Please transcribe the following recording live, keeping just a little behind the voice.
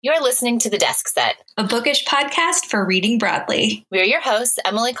You're listening to The Desk Set, a bookish podcast for reading broadly. We're your hosts,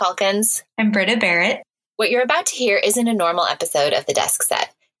 Emily Calkins and Britta Barrett. What you're about to hear isn't a normal episode of The Desk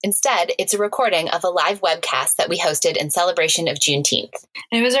Set. Instead, it's a recording of a live webcast that we hosted in celebration of Juneteenth.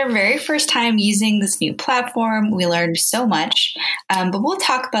 And it was our very first time using this new platform. We learned so much, but we'll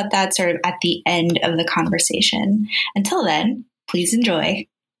talk about that sort of at the end of the conversation. Until then, please enjoy.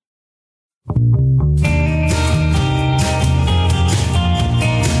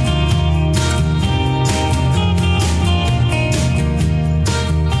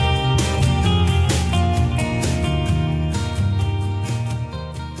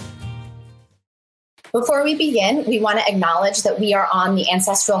 Before we begin, we want to acknowledge that we are on the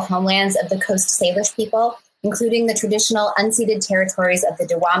ancestral homelands of the Coast Salish people, including the traditional unceded territories of the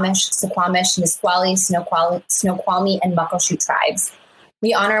Duwamish, Suquamish, Nisqually, Snoqualmie, and Muckleshoot tribes.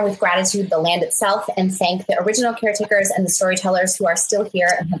 We honor with gratitude the land itself and thank the original caretakers and the storytellers who are still here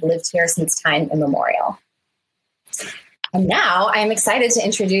and have lived here since time immemorial. And now I'm excited to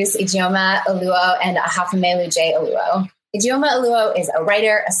introduce Ijeoma Oluo and Ahamefule Oluo. Ijeoma Oluo is a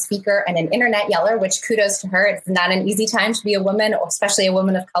writer, a speaker, and an internet yeller, which kudos to her. It's not an easy time to be a woman, or especially a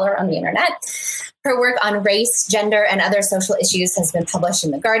woman of color on the internet. Her work on race, gender, and other social issues has been published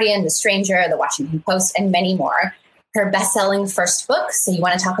in The Guardian, The Stranger, The Washington Post, and many more. Her best-selling first book, So You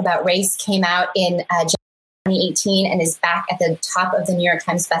Want to Talk About Race, came out in 2018 and is back at the top of the New York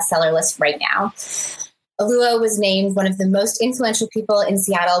Times bestseller list right now. Oluo was named one of the most influential people in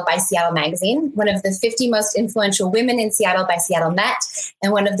Seattle by Seattle Magazine, one of the 50 most influential women in Seattle by Seattle Met,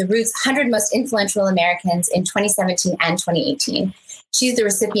 and one of the Roots 100 most influential Americans in 2017 and 2018. She's the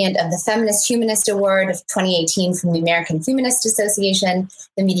recipient of the Feminist Humanist Award of 2018 from the American Humanist Association,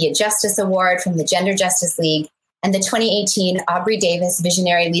 the Media Justice Award from the Gender Justice League, and the 2018 Aubrey Davis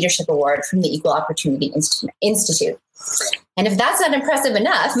Visionary Leadership Award from the Equal Opportunity Institute. And if that's not impressive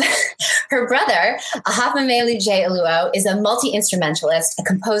enough, her brother, Ahamefule Oluo, is a multi-instrumentalist, a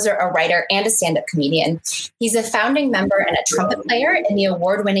composer, a writer, and a stand-up comedian. He's a founding member and a trumpet player in the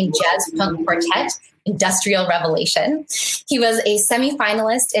award-winning jazz punk quartet, Industrial Revelation. He was a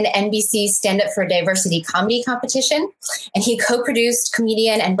semi-finalist in NBC's Stand Up for Diversity comedy competition, and he co-produced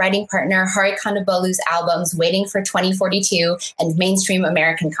comedian and writing partner Hari Kondabolu's albums Waiting for 2042 and Mainstream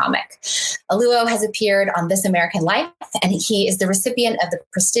American Comic. Oluo has appeared on This American Life, and he is the recipient of the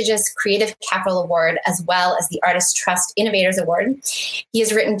prestigious Creative Capital Award as well as the Artist Trust Innovators Award. He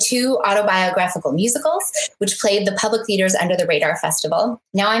has written 2 autobiographical musicals, which played the public theaters under the Radar Festival.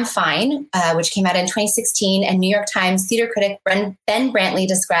 Now I'm Fine, which came out in 2016, and New York Times theater critic Ben Brantley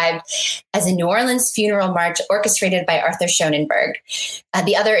described as a New Orleans funeral march orchestrated by Arthur Schoenberg.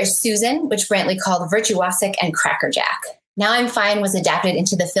 The other is Susan, which Brantley called virtuosic and crackerjack. Now I'm Fine was adapted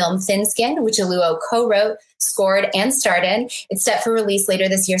into the film Thin Skin, which Oluo co-wrote, scored, and starred in. It's set for release later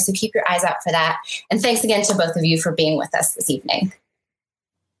this year, so keep your eyes out for that. And thanks again to both of you for being with us this evening.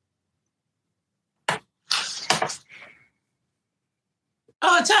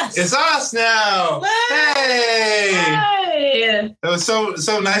 Oh, it's us. It's us now. Hey. Hey. It was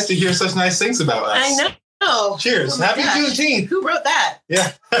so nice to hear such nice things about us. I know. Cheers. Oh Happy Juneteenth. Who wrote that?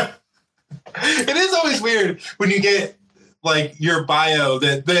 Yeah. It is always weird when you get like your bio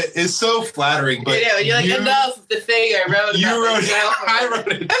that is so flattering, but you're like, enough of the thing I wrote. You wrote it. I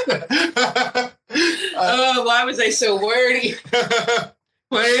wrote it. Why was I so wordy?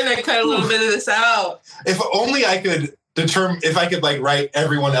 Why didn't I cut a little bit of this out? If only I could if I could like write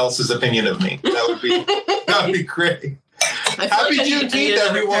everyone else's opinion of me. That would be great. Happy Juneteenth,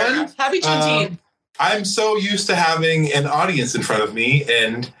 everyone. Happy Juneteenth. I'm so used to having an audience in front of me,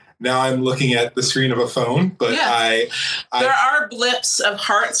 and now I'm looking at the screen of a phone, but yeah. There are blips of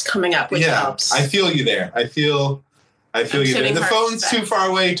hearts coming up, which helps. I feel you there. I feel you there. The phone's too far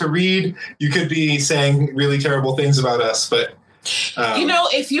away to read. You could be saying really terrible things about us, but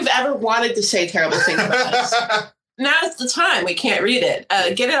if you've ever wanted to say terrible things about us, now's the time. We can't read it.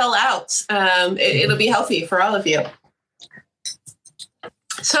 Get it all out. It'll be healthy for all of you.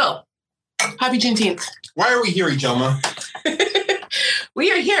 So, happy Juneteenth. Why are we here, Ijeoma?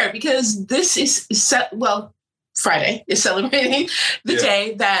 We are here because this is Friday is celebrating the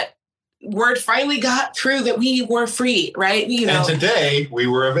day that word finally got through that we were free, right? And today we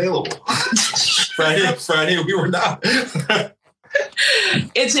were available. Friday we were not.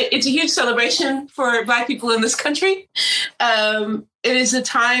 It's a huge celebration for Black people in this country. It is a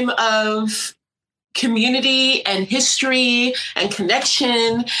time of community and history and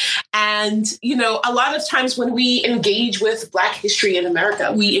connection. And, a lot of times when we engage with Black history in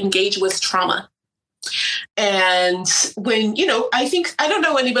America, we engage with trauma. And when, I don't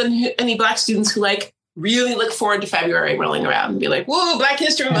know any Black students who really look forward to February rolling around and be like, whoa, Black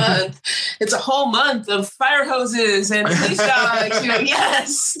History Month. It's a whole month of fire hoses and police dogs.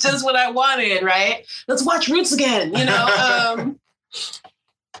 Yes, just what I wanted, right? Let's watch Roots again, And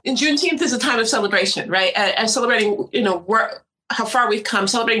Juneteenth is a time of celebration, right? And celebrating, how far we've come,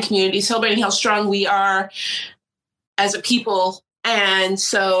 celebrating community, celebrating how strong we are as a people. And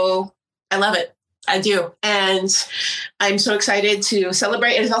so I love it. I do. And I'm so excited to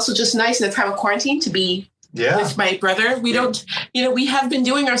celebrate. And it's also just nice in the time of quarantine to be with my brother. We don't, we have been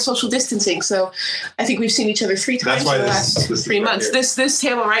doing our social distancing. So I think we've seen each other 3 times in the last 3 months. This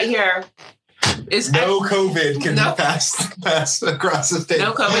table right here is COVID can pass across this table.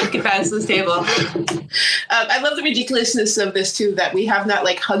 No COVID can pass this table. I love the ridiculousness of this too, that we have not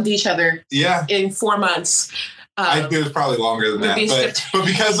hugged each other in 4 months. It was probably longer than that, but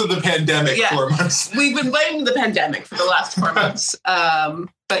because of the pandemic, 4 months. We've been blaming the pandemic for the last 4 months. But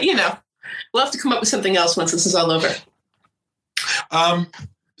we'll have to come up with something else once this is all over.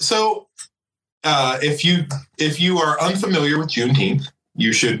 So if you are unfamiliar with Juneteenth,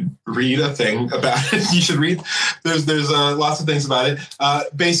 you should read a thing about it. You should read. There's lots of things about it.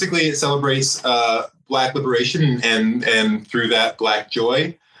 Basically, it celebrates Black liberation and through that Black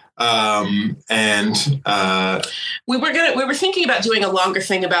joy. We were thinking about doing a longer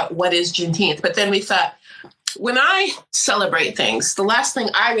thing about what is Juneteenth, but then we thought, when I celebrate things, the last thing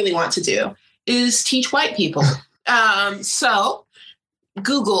I really want to do is teach white people. So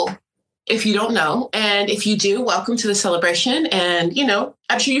Google, if you don't know, and if you do, welcome to the celebration. And,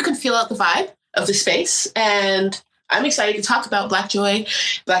 I'm sure you can feel out the vibe of the space. And I'm excited to talk about Black joy in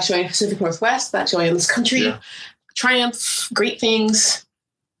the Pacific Northwest, Black joy in this country, triumph, great things.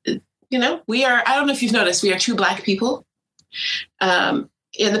 We are, I don't know if you've noticed, we are 2 Black people in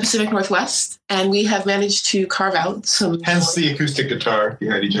the Pacific Northwest, and we have managed to carve out some... Hence the acoustic guitar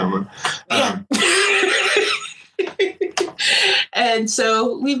behind Ijeoma. And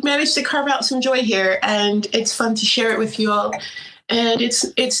so we've managed to carve out some joy here, and it's fun to share it with you all. And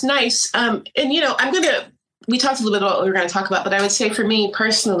it's nice. We talked a little bit about what we were going to talk about, but I would say for me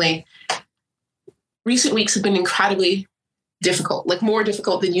personally, recent weeks have been incredibly difficult, more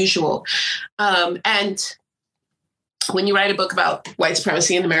difficult than usual. And when you write a book about white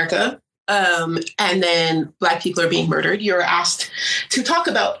supremacy in America, and then Black people are being murdered, you're asked to talk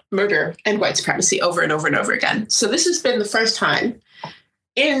about murder and white supremacy over and over and over again. So this has been the first time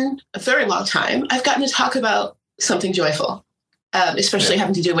in a very long time I've gotten to talk about something joyful, especially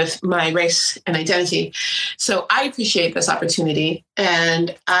having to do with my race and identity. So I appreciate this opportunity,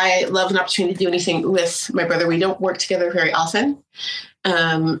 and I love an opportunity to do anything with my brother. We don't work together very often.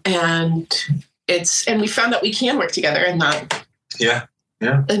 And we found that we can work together and not.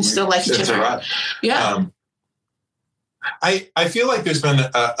 And still like each other. Right. Yeah. I feel like there's been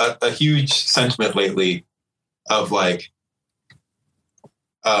a huge sentiment lately of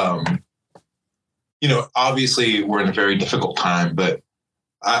obviously we're in a very difficult time, but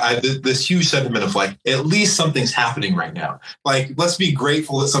this huge sentiment of at least something's happening right now. Let's be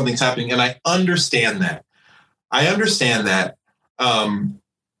grateful that something's happening. And I understand that.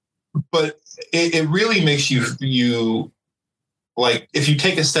 But it really makes you if you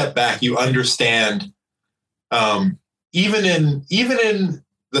take a step back, you understand, even in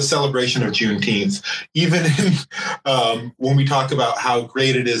the celebration of Juneteenth, even in when we talk about how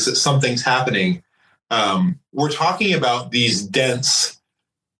great it is that something's happening, we're talking about these dents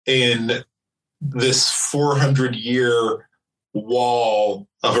in this 400-year wall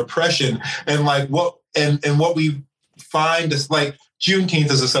of oppression, and what we find is Juneteenth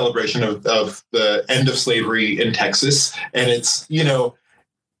is a celebration of the end of slavery in Texas. And it's,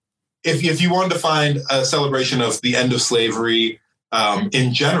 if you wanted to find a celebration of the end of slavery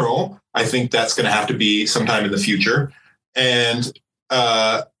in general, I think that's going to have to be sometime in the future. And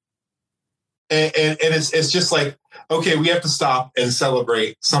it's just okay, we have to stop and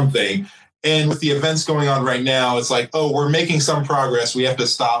celebrate something. And with the events going on right now, it's we're making some progress. We have to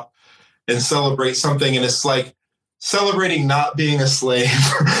stop and celebrate something. And it's celebrating not being a slave,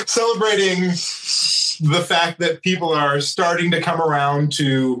 celebrating the fact that people are starting to come around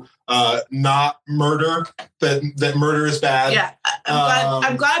to not murder, that murder is bad. Yeah,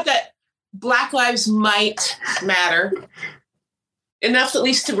 I'm glad that Black lives might matter enough at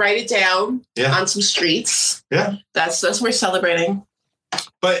least to write it down on some streets. Yeah, that's we're celebrating.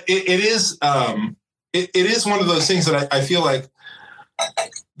 But it is one of those things that I feel like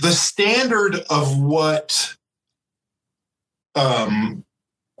the standard of what. The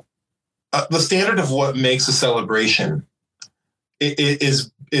standard of what makes a celebration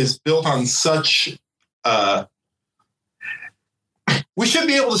is built on such we should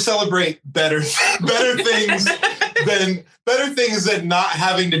be able to celebrate better things than not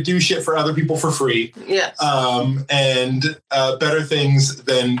having to do shit for other people for free. Yes. And better things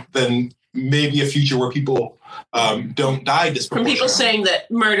than maybe a future where people don't die disproportionately. From people saying that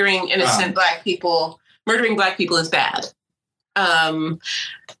murdering innocent Black people is bad.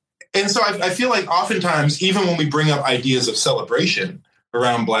 And so I feel like oftentimes, even when we bring up ideas of celebration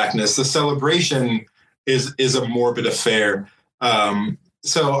around Blackness, the celebration is a morbid affair.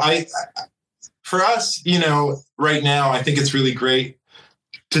 So for us, right now, I think it's really great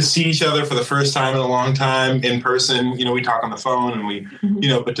to see each other for the first time in a long time in person. We talk on the phone and we,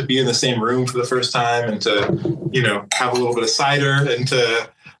 but to be in the same room for the first time and to, have a little bit of cider and to,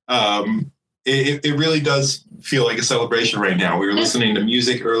 it really does feel like a celebration right now. We were listening to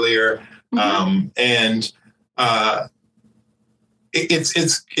music earlier, and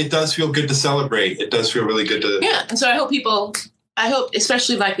it does feel good to celebrate. It does feel really good to. Yeah. And so I hope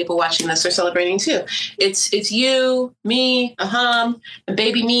especially Black people watching this are celebrating too. It's you, me, Aham, and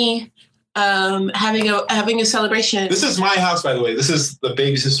baby me, having a celebration. This is my house, by the way. This is the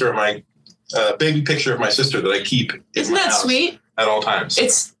baby sister of my baby picture of my sister that I keep. Isn't that sweet? At all times.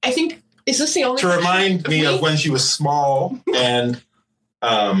 Is this the only to remind me of when she was small and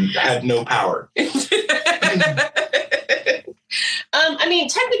had no power?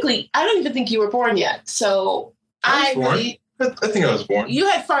 Technically, I don't even think you were born yet. So I think I was born. You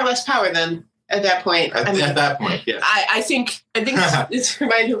had far less power than at that point. At that point, yeah. I think it's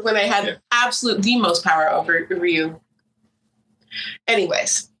reminded of when I had absolute the most power over you.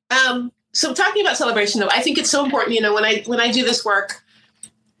 Anyways, so talking about celebration, though, I think it's so important. When I do this work,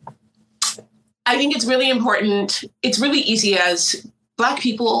 I think it's really important. It's really easy as Black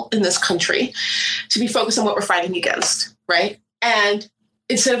people in this country to be focused on what we're fighting against, right? And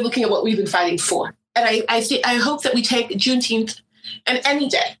instead of looking at what we've been fighting for. And I hope that we take Juneteenth and any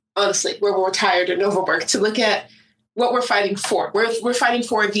day, honestly, where we're tired and overworked, to look at what we're fighting for. We're fighting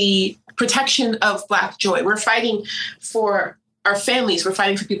for the protection of Black joy. We're fighting for our families. We're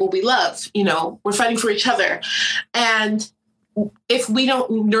fighting for people we love. We're fighting for each other. And if we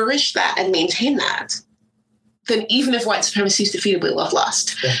don't nourish that and maintain that, then even if white supremacy is defeated, we'll have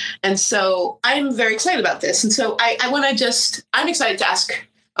lost. Yeah. And so I'm very excited about this. And so I'm excited to ask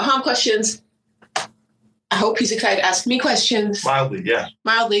Aham questions. I hope he's excited to ask me questions. Mildly, yeah.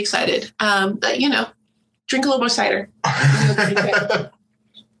 Mildly excited. But, drink a little more cider.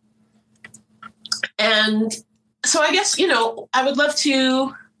 And so I guess, I would love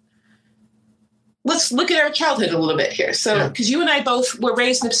to, let's look at our childhood a little bit here. So, because you and I both were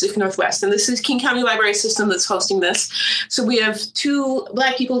raised in the Pacific Northwest, and this is King County Library System that's hosting this. So we have two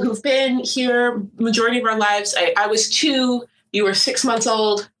Black people who've been here majority of our lives. I was 2, you were 6 months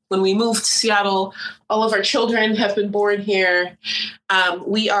old when we moved to Seattle. All of our children have been born here.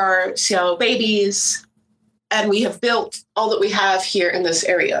 We are Seattle babies, and we have built all that we have here in this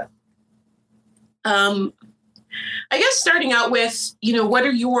area. I guess starting out with, what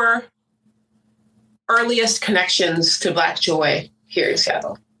are your earliest connections to Black joy here in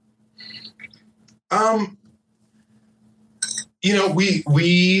Seattle?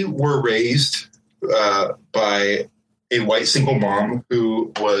 We were raised by a white single mom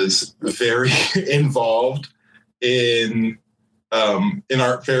who was very involved in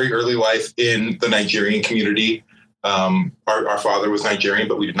our very early life in the Nigerian community. Our father was Nigerian,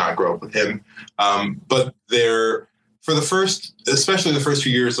 but we did not grow up with him. But especially the first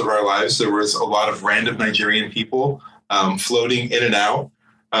few years of our lives, there was a lot of random Nigerian people floating in and out.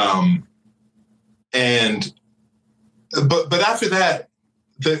 But after that,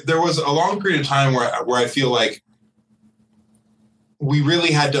 there was a long period of time where I feel like we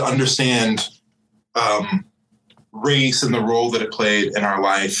really had to understand race and the role that it played in our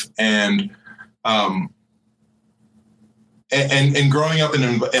life, and growing up in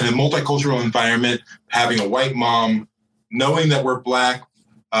a multicultural environment, having a white mom, knowing that we're Black,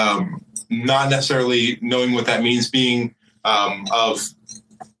 not necessarily knowing what that means, being having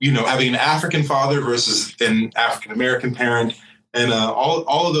an African father versus an African American parent, and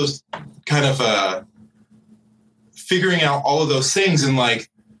all of those kind of figuring out all of those things, and like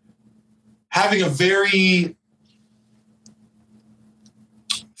having a very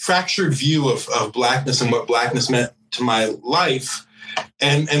fractured view of Blackness and what Blackness meant to my life.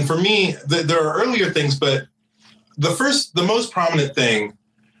 And for me, there are earlier things, but the most prominent thing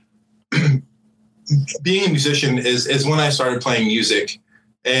being a musician is when I started playing music.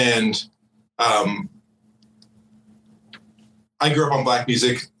 And I grew up on Black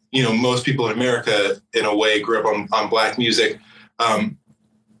music. Most people in America, in a way, grew up on Black music.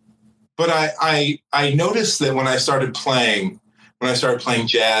 But I noticed that when I started playing, when I started playing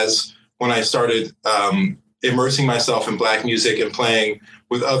jazz, when I started immersing myself in Black music and playing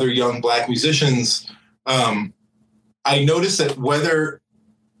with other young Black musicians, I noticed that whether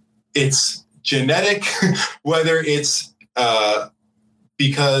it's genetic, whether it's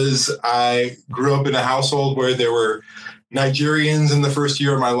because I grew up in a household where there were Nigerians in the first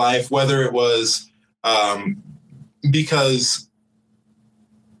year of my life, whether it was because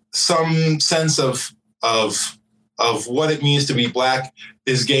some sense of what it means to be Black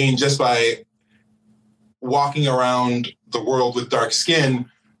is gained just by walking around the world with dark skin.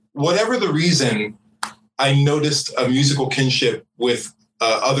 Whatever the reason, I noticed a musical kinship with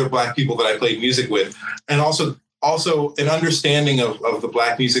other Black people that I played music with, and also an understanding of the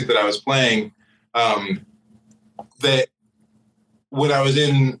Black music that I was playing. That when I was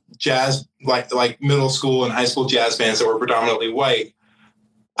in jazz, like middle school and high school jazz bands that were predominantly white,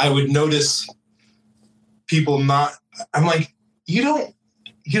 I would notice people I'm like, you don't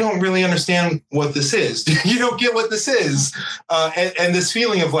really understand what this is. You don't get what this is. And this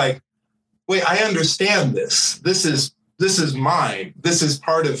feeling of like, wait, I understand this. This is mine. This is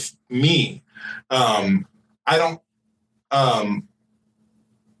part of me. When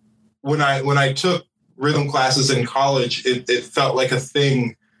I took rhythm classes in college, it felt like a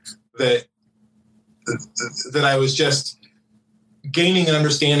thing that I was just gaining an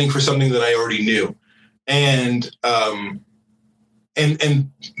understanding for something that I already knew. And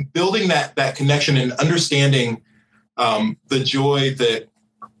building that connection and understanding the joy that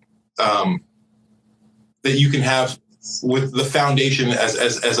you can have with the foundation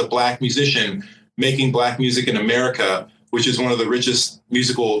as a Black musician, making Black music in America, which is one of the richest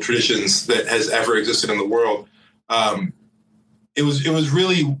musical traditions that has ever existed in the world. It was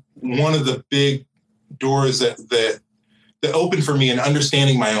really one of the big doors that opened for me in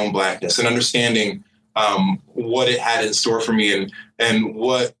understanding my own Blackness and understanding what it had in store for me and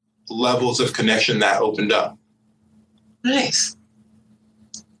what levels of connection that opened up. Nice.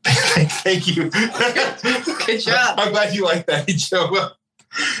 Thank you. Good job. I'm glad you like that, Ijeoma.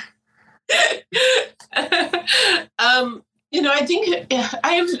 I think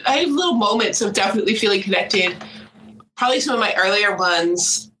I have little moments of definitely feeling connected. Probably some of my earlier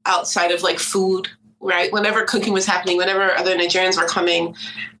ones outside of like food, right? Whenever cooking was happening, whenever other Nigerians were coming,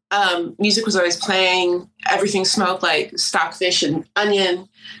 music was always playing. Everything smelled like stockfish and onion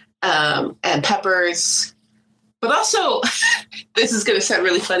and peppers. But also, this is going to sound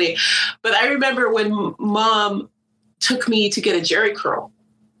really funny, but I remember when Mom took me to get a Jerry curl.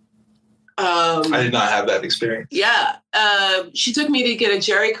 I did not have that experience. Yeah. She took me to get a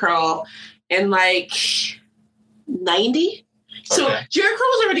Jerry curl in like 90. So Okay. Jerry curl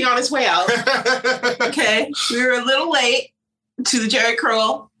was already on its way out. Okay. We were a little late to the Jerry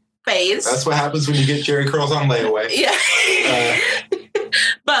curl phase. That's what happens when you get Jerry curls on layaway. Yeah.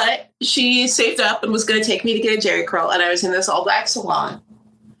 But she saved up and was going to take me to get a Jerry curl. And I was in this all Black salon.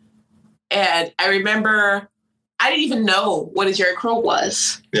 And I remember I didn't even know what a Jerry curl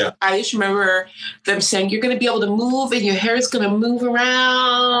was. Yeah. I just remember them saying, you're going to be able to move and your hair is going to move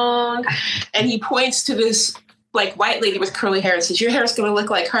around. And he points to this like white lady with curly hair and says, your hair is going to look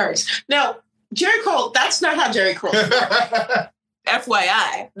like hers. Now, Jerry curl, that's not how Jerry curls work.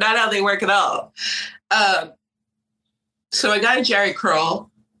 FYI, not how they work at all. So I got a Jerry curl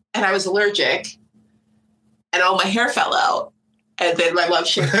and I was allergic and all my hair fell out. And then my mom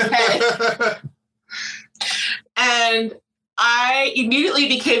shaved her head. And I immediately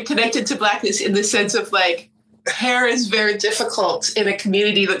became connected to Blackness in the sense of like, hair is very difficult in a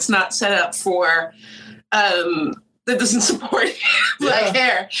community that's not set up for, that doesn't support Black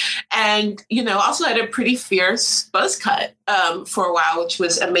hair. And, also had a pretty fierce buzz cut for a while, which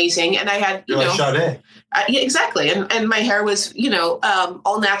was amazing. And I had, like Sade. Yeah, exactly. And my hair was,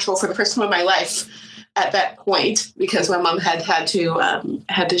 all natural for the first time in my life at that point, because my mom had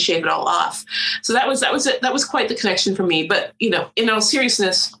to shave it all off. So that was quite the connection for me. But, in all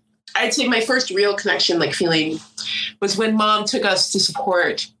seriousness, I'd say my first real connection, like feeling, was when Mom took us to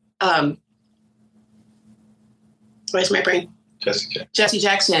support, where's my brain? Jesse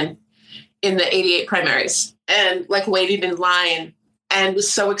Jackson in the 88 primaries, and like waited in line and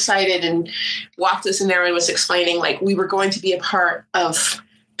was so excited and walked us in there and was explaining like we were going to be a part of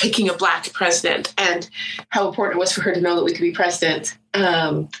picking a Black president and how important it was for her to know that we could be president.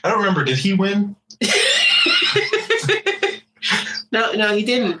 I don't remember. Did he win? No, he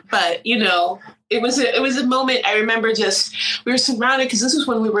didn't. But, it was a moment. I remember we were surrounded because this was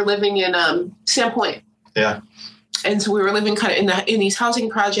when we were living in Sandpoint. Yeah. And so we were living kind of in these housing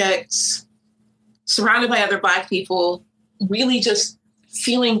projects, surrounded by other Black people, really just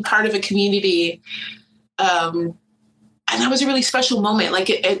feeling part of a community. that was a really special moment. Like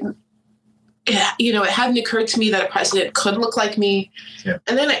it hadn't occurred to me that a president could look like me. Yeah.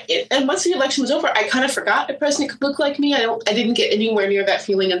 And then, and once the election was over, I kind of forgot a president could look like me. I didn't get anywhere near that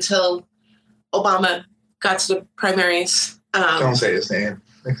feeling until Obama got to the primaries. Don't say his name.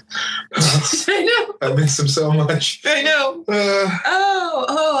 I know. I miss him so much. I know.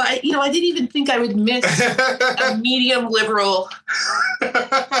 I didn't even think I would miss a medium liberal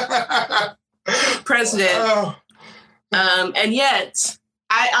president. Oh. And yet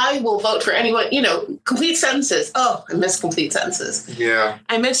I will vote for anyone, complete sentences. Oh, I miss complete sentences. Yeah.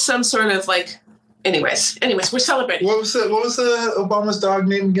 I miss some sort of anyways, we're celebrating. What was the Obama's dog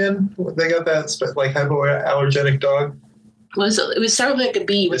name again? They got that hypoallergenic dog. Was it? It was started with a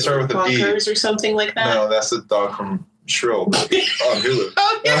B. With bonkers or something like that. No, that's the dog from Shrill on Hulu.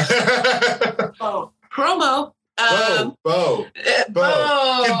 Oh, yeah. Oh, promo. Bo.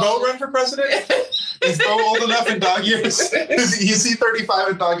 Can Bo run for president? Is Bo old enough in dog years? Is he 35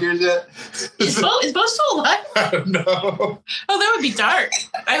 in dog years yet? Is Bo still alive? I don't know. Oh, that would be dark.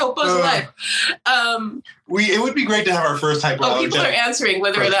 I hope Bo's alive. It would be great to have our first hypoallergenic. People are answering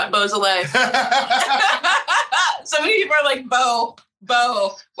whether or not Bo's alive. So many people are like, Bo.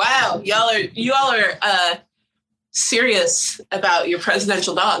 Wow, you all are serious about your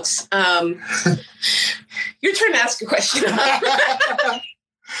presidential dogs. Your turn to ask a question.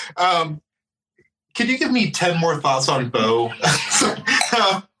 Can you give me 10 more thoughts on Bo?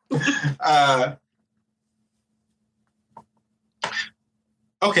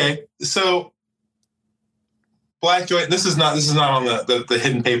 Okay, so Black Joy. This is not on the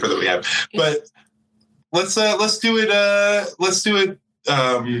hidden paper that we have, but let's do it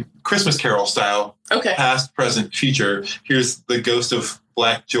Christmas Carol style. Okay. Past, present, future. Here's the ghost of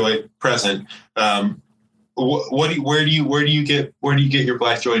Black Joy present. Where do you get your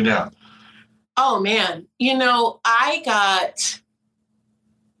Black Joy now? Oh man, I got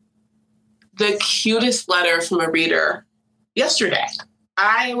the cutest letter from a reader yesterday.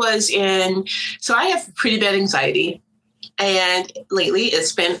 I have pretty bad anxiety, and lately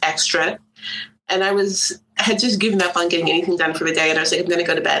it's been extra. And I had just given up on getting anything done for the day, and I was like, I'm going to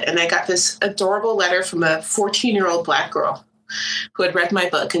go to bed. And I got this adorable letter from a 14-year-old Black girl who had read my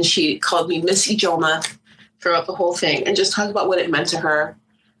book, and she called me Miss Ijeoma throughout the whole thing, and just talked about what it meant to her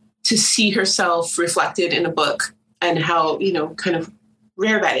to see herself reflected in a book and how, kind of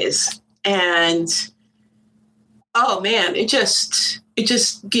rare that is. And, oh man, it just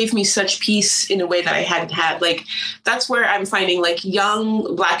gave me such peace in a way that I hadn't had. That's where I'm finding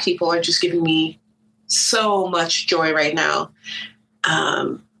young Black people are just giving me so much joy right now.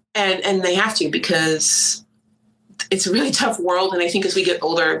 And they have to, because it's a really tough world. And I think as we get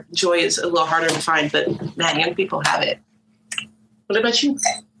older, joy is a little harder to find, but man, young people have it. What about you?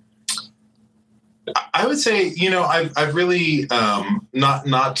 I would say, I've really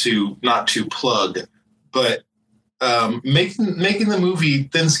not to plug, but making the movie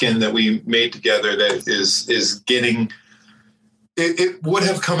Thin Skin that we made together that is getting it would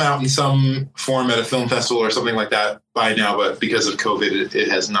have come out in some form at a film festival or something like that by now, but because of COVID, it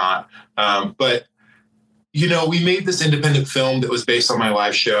has not. But we made this independent film that was based on my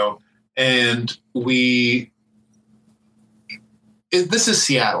live show, and this is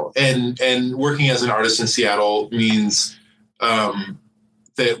Seattle, and working as an artist in Seattle means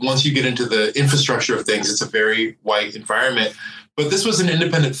that once you get into the infrastructure of things, it's a very white environment. But this was an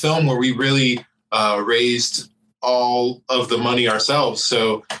independent film where we really raised all of the money ourselves.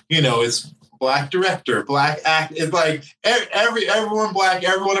 So, it's Black director, Black act. It's like everyone Black,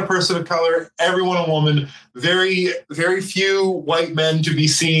 everyone a person of color, everyone a woman. Very, very few white men to be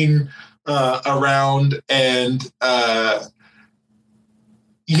seen around, and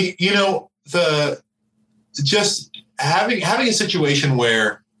just having a situation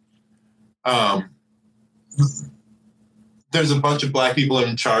where there's a bunch of Black people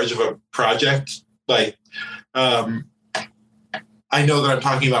in charge of a project. I know that I'm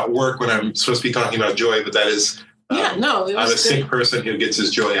talking about work when I'm supposed to be talking about joy, but that is I'm a sick person who gets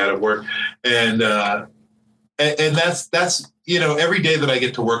his joy out of work, and that's every day that I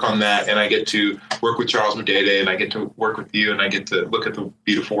get to work on that, and I get to work with Charles Mudede, and I get to work with you, and I get to look at the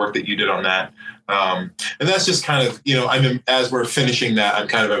beautiful work that you did on that. And that's just kind of, as we're finishing that, I'm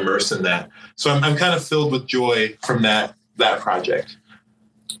kind of immersed in that. So I'm kind of filled with joy from that project.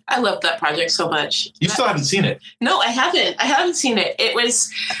 I love that project so much. You still haven't seen it? No, I haven't. I haven't seen it. It was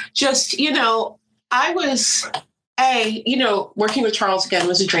just, I was, working with Charles again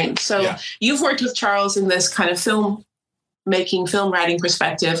was a dream. So yeah. You've worked with Charles in this kind of film writing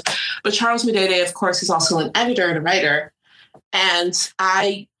perspective. But Charles Mudede, of course, is also an editor and a writer. And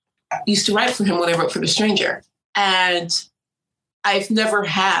I used to write for him when I wrote for The Stranger. And I've never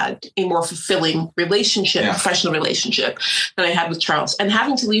had a more fulfilling relationship, professional relationship, than I had with Charles. And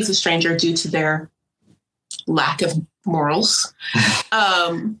having to leave the stranger due to their lack of morals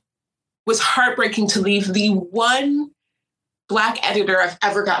was heartbreaking, to leave the one Black editor I've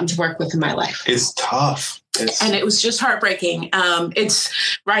ever gotten to work with in my life. It's tough. And it was just heartbreaking.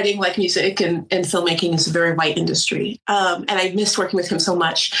 It's writing, like music and filmmaking, is a very white industry. And I missed working with him so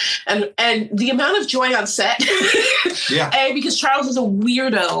much. And the amount of joy on set, because Charles is a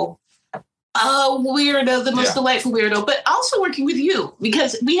weirdo, the most delightful weirdo, but also working with you,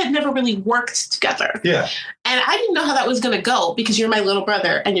 because we had never really worked together. Yeah. And I didn't know how that was going to go, because you're my little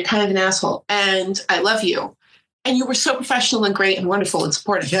brother and you're kind of an asshole and I love you. And you were so professional and great and wonderful and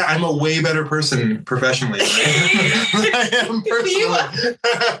supportive. Yeah, I'm a way better person professionally than I am personally.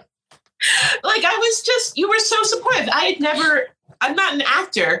 You were so supportive. I'm not an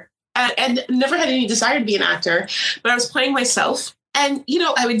actor and never had any desire to be an actor, but I was playing myself. And,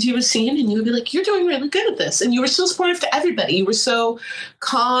 I would do a scene and you would be like, you're doing really good at this. And you were so supportive to everybody. You were so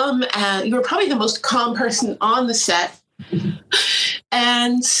calm, and you were probably the most calm person on the set.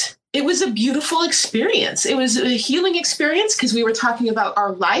 And it was a beautiful experience. It was a healing experience, because we were talking about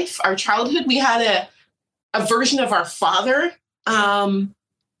our life, our childhood. We had a version of our father in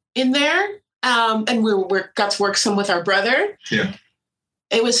there, and we got to work some with our brother. Yeah,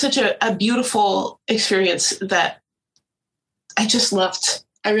 it was such a beautiful experience that I just loved.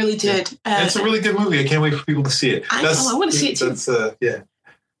 I really did. Yeah. It's a really good movie. I can't wait for people to see it. I want to see it too.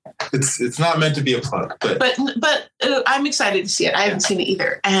 It's not meant to be a plug, but I'm excited to see it. I haven't seen it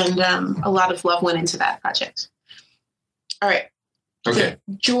either, and a lot of love went into that project. All right. Okay. So,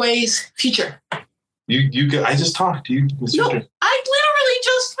 Joy's future. I just talked. No, I literally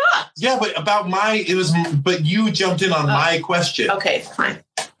just talked. Yeah, but but you jumped in on my question. Okay, fine.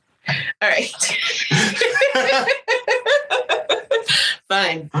 All right.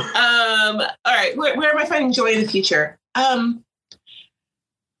 Fine. All right. Where am I finding joy in the future?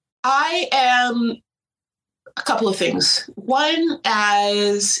 I am a couple of things. One,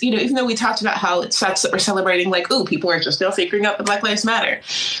 as even though we talked about how it sucks that we're celebrating, people are just now figuring out that Black Lives Matter.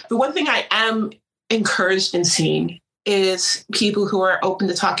 The one thing I am encouraged in seeing is people who are open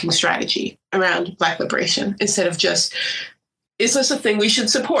to talking strategy around Black liberation, instead of just, is this a thing we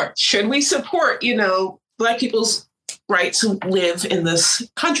should support? Should we support, Black people's right to live in this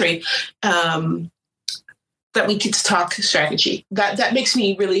country? That we get to talk strategy. That makes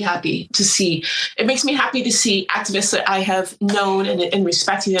me really happy to see. It makes me happy to see activists that I have known and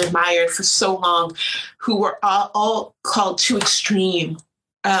respected and admired for so long, who were all called too extreme,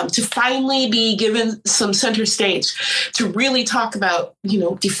 to finally be given some center stage to really talk about,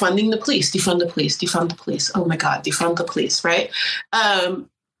 defunding the police, defund the police, defund the police. Oh my God, defund the police, right?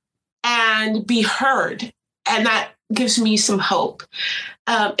 And be heard. And that gives me some hope.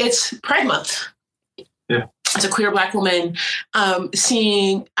 It's Pride Month. Yeah. As a queer Black woman,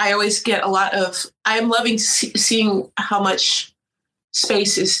 I always get I'm loving seeing how much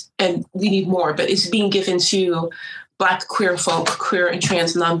space is, and we need more, but it's being given to Black queer folk, queer and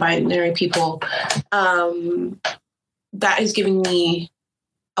trans non-binary people. That is giving me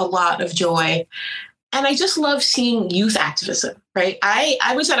a lot of joy. And I just love seeing youth activism, right?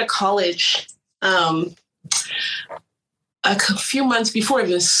 I was at a college a few months before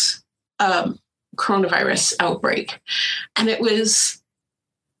this coronavirus outbreak. And it was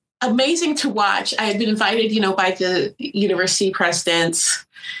amazing to watch. I had been invited, by the university presidents,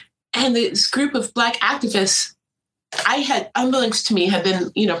 and this group of Black activists unbeknownst to me, had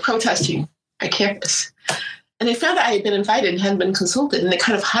been, protesting at campus. And they found out I had been invited and hadn't been consulted, and they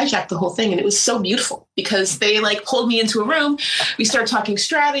kind of hijacked the whole thing. And it was so beautiful, because they pulled me into a room. We started talking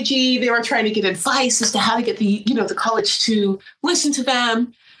strategy. They were trying to get advice as to how to get the college to listen to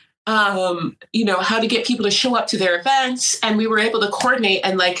them. How to get people to show up to their events. And we were able to coordinate,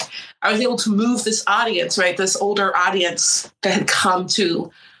 and I was able to move this audience, right? This older audience that had come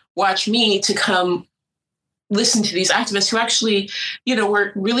to watch me, to come listen to these activists who actually,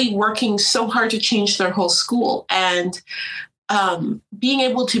 were really working so hard to change their whole school. And being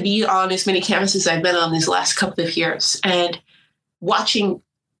able to be on as many campuses as I've been on these last couple of years, and watching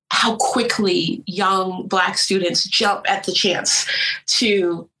how quickly young Black students jump at the chance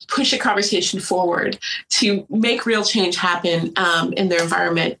to push a conversation forward, to make real change happen in their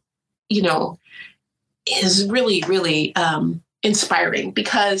environment, is really, really inspiring,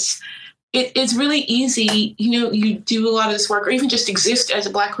 because it's really easy, you do a lot of this work, or even just exist as a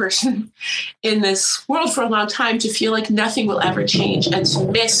Black person in this world for a long time, to feel like nothing will ever change, and to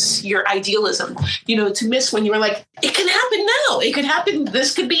miss your idealism, to miss when you were like, it can happen now, it could happen,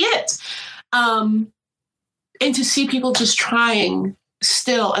 this could be it. And to see people just trying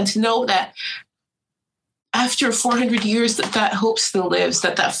still, and to know that after 400 years that hope still lives,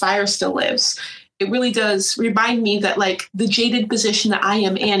 that fire still lives. It really does remind me that like the jaded position that I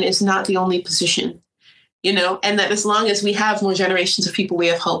am in is not the only position, you know, and that as long as we have more generations of people, we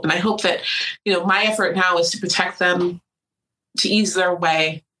have hope. And I hope that, you know, my effort now is to protect them, to ease their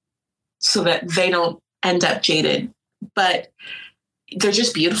way so that they don't end up jaded. But they're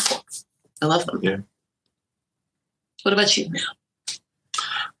just beautiful. I love them. Yeah. What about you?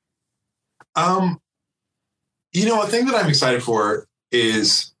 You know, a thing that I'm excited for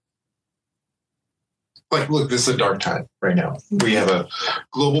is, like, look, this is a dark time right now. We have a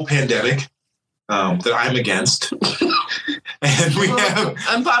global pandemic that I'm against. And we have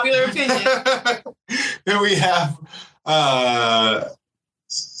unpopular opinion. And we have,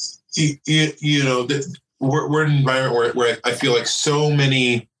 you know, we're in an environment where I feel like so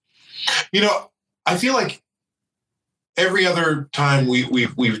many, you know, I feel like every other time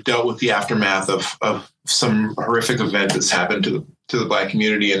we've dealt with the aftermath of some horrific event that's happened to the Black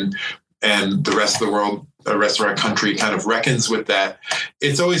community and the rest of the world, the rest of our country kind of reckons with that.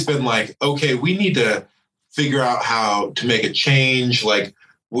 It's always been like, okay, we need to figure out how to make a change. Like,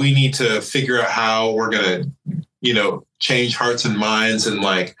 we need to figure out how we're going to, you know, change hearts and minds. And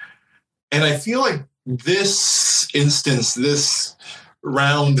I feel like this instance, this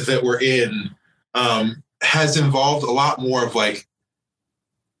round that we're in, has involved a lot more of like,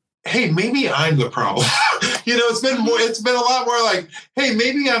 hey, maybe I'm the problem. You know, it's been a lot more like, hey,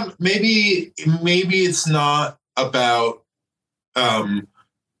 maybe it's not about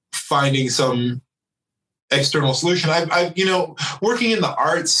finding some external solution. I've you know, working in the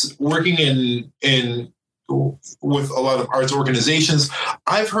arts, working in with a lot of arts organizations,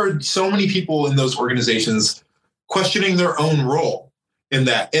 I've heard so many people in those organizations questioning their own role in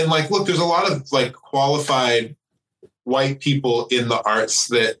that. And like, look, there's a lot of like qualified white people in the arts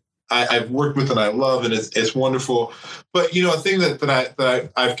that I've worked with and I love, and it's wonderful. But, you know, a thing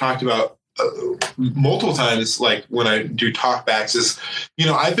that I've talked about multiple times, like when I do talkbacks, is, you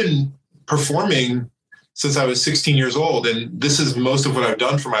know, I've been performing since I was 16 years old, and this is most of what I've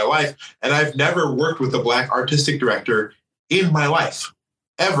done for my life. And I've never worked with a Black artistic director in my life,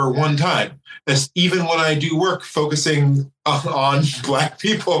 ever one time. Even when I do work focusing on Black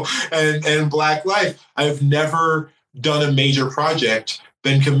people and Black life, I've never done a major project.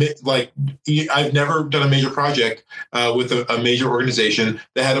 I've never done a major project with a major organization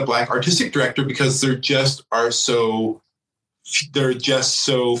that had a Black artistic director, because there just are so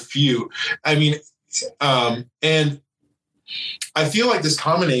few. I mean, and I feel like this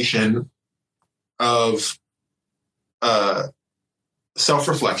combination of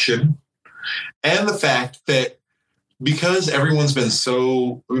self-reflection and the fact that because everyone's been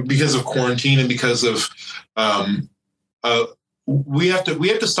because of quarantine and because of we have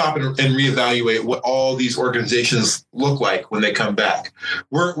to stop and reevaluate what all these organizations look like when they come back.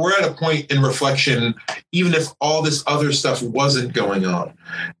 We're at a point in reflection, even if all this other stuff wasn't going on.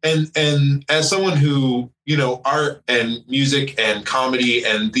 And as someone who, you know, art and music and comedy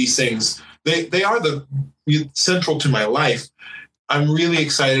and these things, they are central to my life. I'm really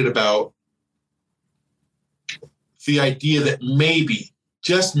excited about the idea that maybe,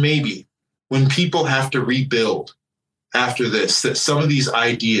 just maybe, when people have to rebuild after this, that some of these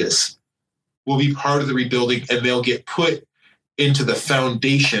ideas will be part of the rebuilding, and they'll get put into the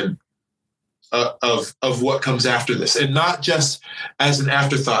foundation of what comes after this, and not just as an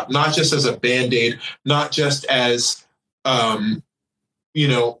afterthought, not just as a Band-Aid, not just as, you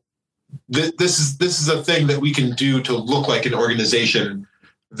know, this is a thing that we can do to look like an organization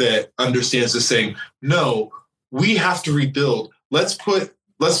that understands this thing. No, we have to rebuild. Let's let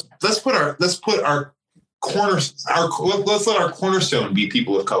our cornerstone be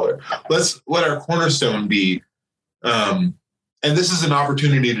people of color. Let's let our cornerstone be, and this is an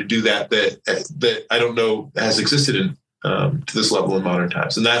opportunity to do that I don't know has existed in to this level in modern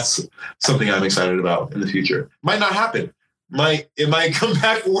times, and that's something I'm excited about in the future. Might not happen. It might come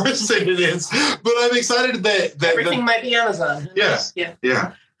back worse than it is, but I'm excited that everything might be Amazon. Yeah.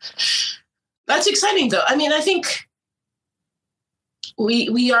 That's exciting, though. I mean, I think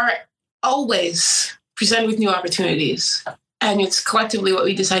we are always presented with new opportunities, and it's collectively what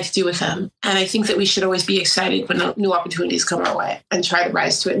we decide to do with them. And I think that we should always be excited when new opportunities come our way and try to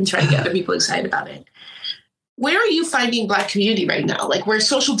rise to it and try to get other people excited about it. Where are you finding Black community right now? Like, we're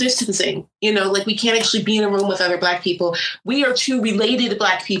social distancing, you know, like we can't actually be in a room with other Black people. We are two related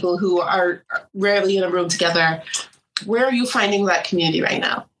Black people who are rarely in a room together. Where are you finding Black community right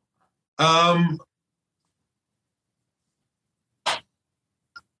now?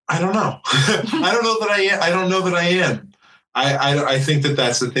 I don't know. I don't know that I am. I don't know that I am. I think that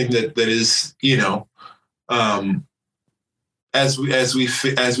that's the thing that is, as we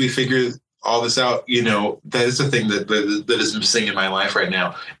figure all this out, that is the thing that is missing in my life right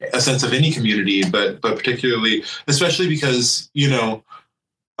now, a sense of any community, but particularly, especially because,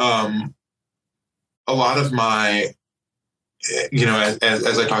 a lot of my,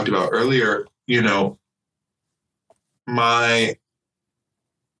 as I talked about earlier, my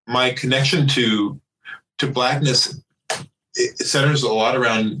connection to Blackness, it centers a lot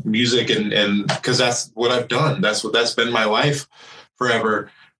around music and because that's what I've done. That's been my life forever.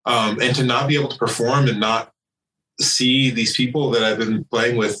 And to not be able to perform and not see these people that I've been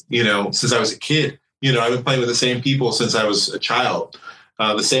playing with, since I was a kid, I've been playing with the same people since I was a child,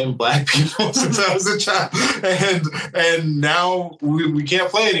 the same Black people since I was a child. And now we can't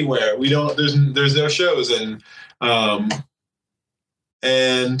play anywhere. We don't, there's no shows. And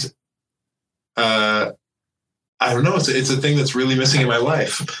I don't know. It's a thing that's really missing in my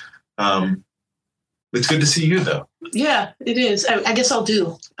life. It's good to see you, though. Yeah, it is. I guess I'll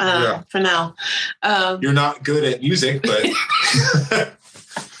do for now. You're not good at music, but...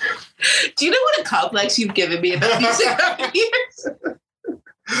 Do you know what a complex you've given me about music over the years?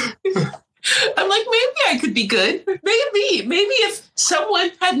 I'm like, maybe I could be good. Maybe if someone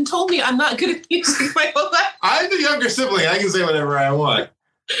hadn't told me I'm not good at music my whole life. I'm the younger sibling. I can say whatever I want.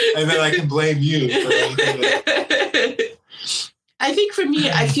 And then I can blame you for anything. I think for me,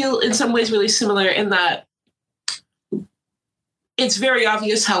 I feel in some ways really similar in that it's very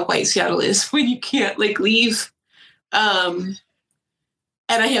obvious how white Seattle is when you can't leave. And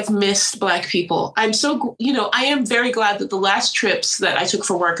I have missed Black people. I'm so, I am very glad that the last trips that I took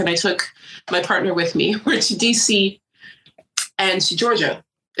for work, and I took my partner with me, were to DC and to Georgia,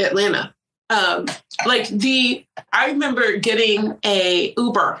 Atlanta. I remember getting a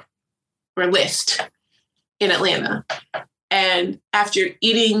Uber or Lyft in Atlanta. And after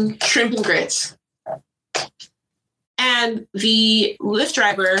eating shrimp and grits, and the Lyft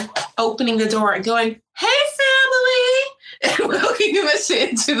driver opening the door and going, "Hey, family," and welcoming us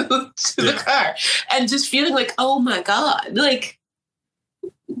into the car, and just feeling like, oh my God,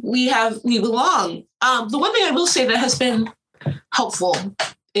 we belong. The one thing I will say that has been helpful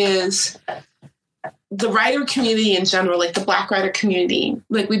is the writer community in general, the Black writer community.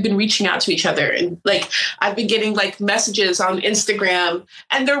 We've been reaching out to each other, and I've been getting messages on Instagram,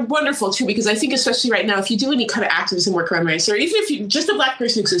 and they're wonderful too, because I think especially right now, if you do any kind of activism work around race, or even if you're just a Black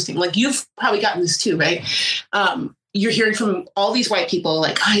person existing, you've probably gotten this too, right? You're hearing from all these white people,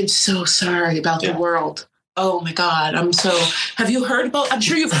 I'm so sorry about the world. Oh my God, have you heard about, I'm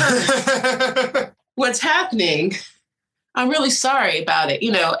sure you've heard what's happening. I'm really sorry about it,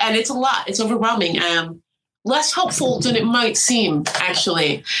 and it's a lot. It's overwhelming. Less helpful than it might seem,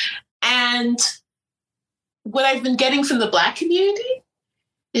 actually. And what I've been getting from the Black community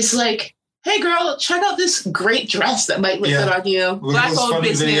is hey, girl, check out this great dress that might look good on you. Black-owned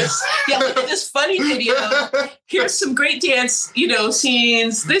business. Look at this funny video. Here's some great dance,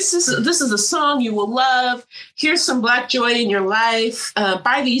 scenes. This is a song you will love. Here's some Black joy in your life.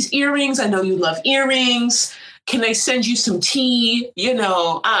 Buy these earrings. I know you love earrings. Can I send you some tea?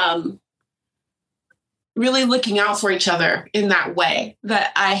 Really looking out for each other in that way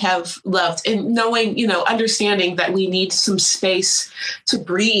that I have loved, and knowing, understanding that we need some space to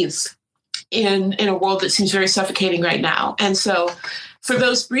breathe in a world that seems very suffocating right now. And so for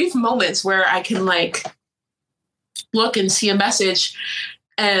those brief moments where I can look and see a message,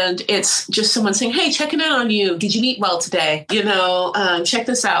 and it's just someone saying, "Hey, checking in on you. Did you eat well today? Check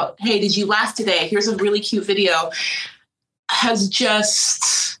this out. Hey, did you laugh today? Here's a really cute video," has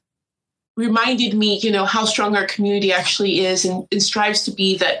just reminded me, how strong our community actually is, and strives to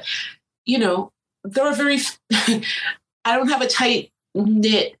be that, there are very, I don't have a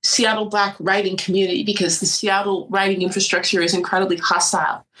tight-knit Seattle Black writing community, because the Seattle writing infrastructure is incredibly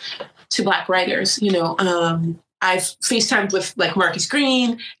hostile to Black writers. I've FaceTimed with Marcus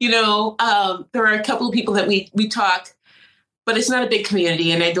Green, there are a couple of people that we talk, but it's not a big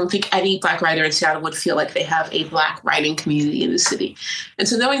community. And I don't think any Black writer in Seattle would feel like they have a Black writing community in the city. And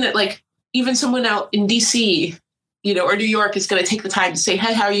so knowing that even someone out in DC, or New York is going to take the time to say,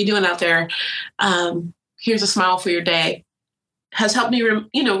 "Hey, how are you doing out there? Here's a smile for your day," has helped me,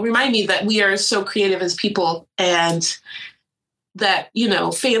 remind me that we are so creative as people, and that,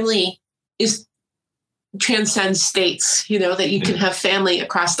 family transcends states, that you can have family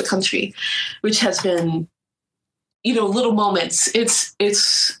across the country, which has been, little moments.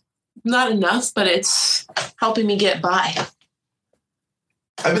 It's not enough, but it's helping me get by.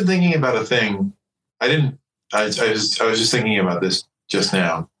 I've been thinking about a thing. I was just thinking about this just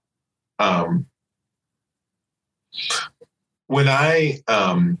now. when I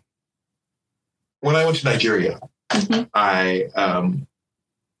went to Nigeria, I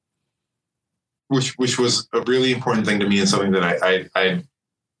which was a really important thing to me and something that I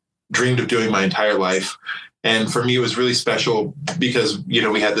dreamed of doing my entire life. And for me, it was really special because, you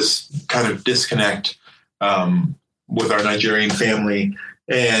know, we had this kind of disconnect with our Nigerian family.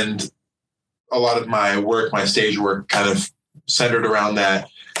 And a lot of my work, my stage work, kind of centered around that.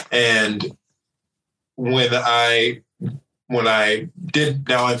 And when I did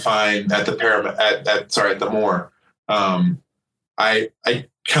Now I'm Fine at the Moore, I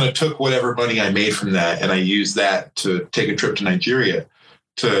kind of took whatever money I made from that and I used that to take a trip to Nigeria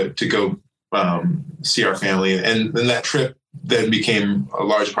to go see our family. And then that trip then became a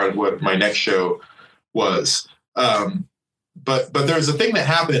large part of what my next show was. But there's a thing that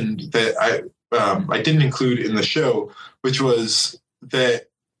happened that I didn't include in the show, which was that,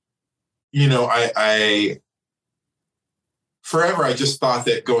 you know, I forever I just thought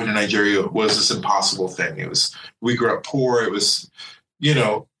that going to Nigeria was this impossible thing. We grew up poor. It was, you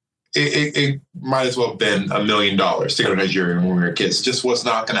know, it might as well have been $1 million to go to Nigeria when we were kids. It just was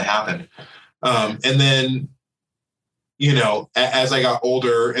not going to happen. And then, you know, as I got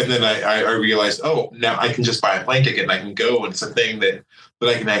older, and then I realized, oh, now I can just buy a plane ticket and I can go, and it's a thing that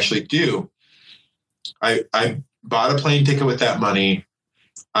I can actually do. I bought a plane ticket with that money.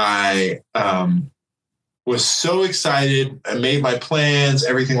 I was so excited. I made my plans,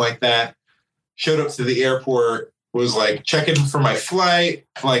 everything like that. Showed up to the airport, was like checking for my flight,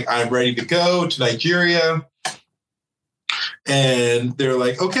 like I'm ready to go to Nigeria. And they're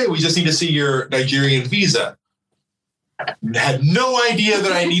like, okay, we just need to see your Nigerian visa. Had no idea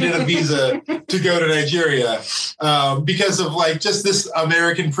that I needed a visa to go to Nigeria because of like just this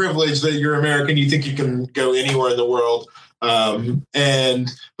American privilege that you're American, you think you can go anywhere in the world. But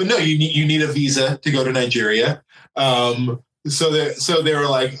no, you need a visa to go to Nigeria. So they were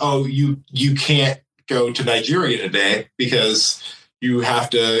like, oh, you can't go to Nigeria today because you have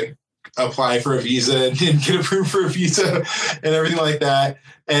to apply for a visa and get approved for a visa and everything like that.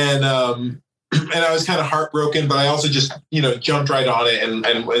 And I was kind of heartbroken, but I also just, you know, jumped right on it and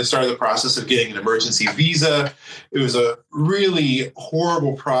started the process of getting an emergency visa. It was a really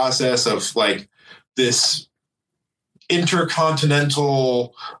horrible process of like this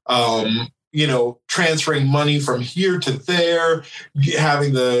intercontinental, you know, transferring money from here to there,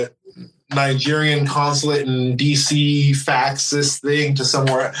 having the Nigerian consulate in DC fax this thing to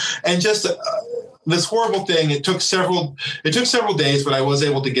somewhere, and just this horrible thing. It took several days, but I was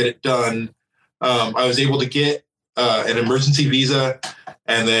able to get it done. I was able to get an emergency visa,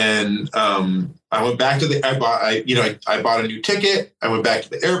 and then I went back to I bought a new ticket. I went back to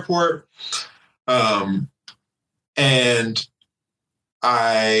the airport, and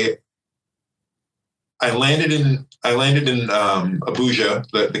I landed in Abuja,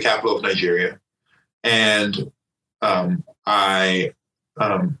 the capital of Nigeria, and I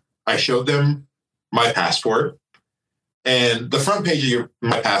showed them my passport, and the front page of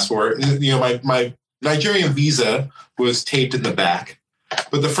my passport, you know, my Nigerian visa was taped in the back,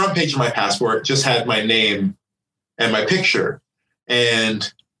 but the front page of my passport just had my name and my picture,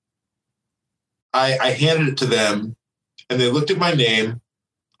 and I handed it to them, and they looked at my name,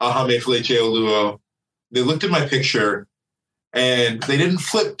 Ahamefule Oluo. They looked at my picture, and they didn't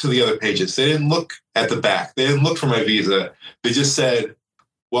flip to the other pages. They didn't look at the back. They didn't look for my visa. They just said,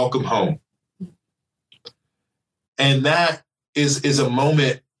 "Welcome home." And that is a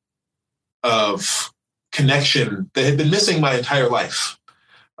moment of connection that had been missing my entire life.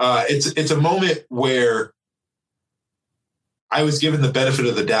 It's a moment where I was given the benefit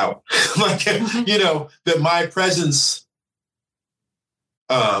of the doubt, like, you know, that my presence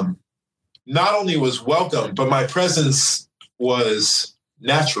not only was welcome, but my presence was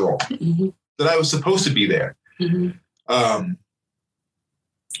natural, that I was supposed to be there.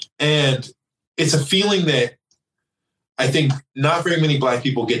 And it's a feeling that I think not very many Black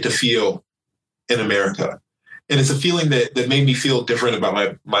people get to feel in America. And it's a feeling that made me feel different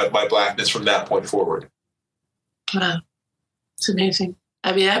about my Blackness from that point forward. Wow. It's amazing.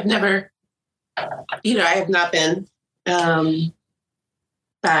 I mean, I've never, you know, I have not been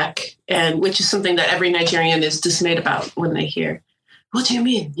back, and which is something that every Nigerian is dismayed about when they hear, "What do you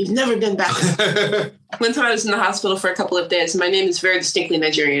mean? You've never been back?" One time I was in the hospital for a couple of days. My name is very distinctly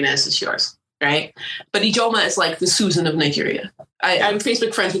Nigerian, as is yours, right? But Ijeoma is like the Susan of Nigeria. I'm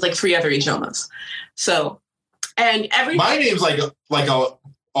Facebook friends with like 3 other Ijeomas. So, and my name's like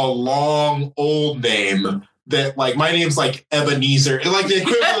a long old name that like my name's like Ebenezer, like the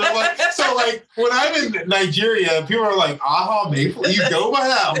equivalent of like, so like when I'm in Nigeria, people are like, Ahamefule, you go by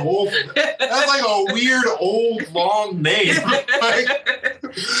that whole, that's like a weird old long name.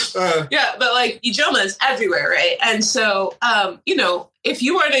 Yeah, but like Ijeoma is everywhere, right? And so, you know, if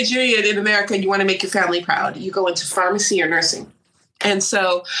you are Nigerian in America and you want to make your family proud, you go into pharmacy or nursing. And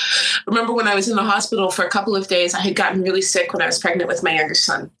so remember when I was in the hospital for a couple of days, I had gotten really sick when I was pregnant with my younger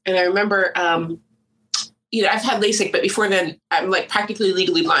son. And I remember, you know, I've had LASIK, but before then, I'm like practically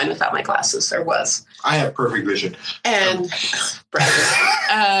legally blind without my glasses, or was. I have perfect vision. And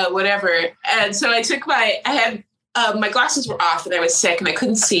whatever. And so I took my glasses were off and I was sick and I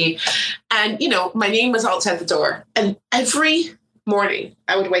couldn't see. And, you know, my name was outside the door. And every morning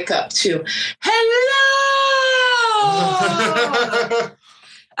I would wake up to, hello!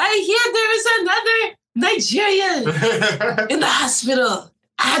 I hear there is another Nigerian in the hospital.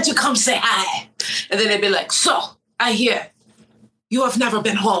 I had to come say hi. And then they'd be like, so, I hear you have never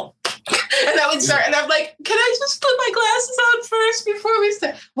been home. And I would start, and I'm like, can I just put my glasses on first before we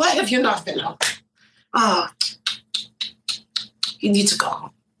start? Why have you not been home? Oh, you need to go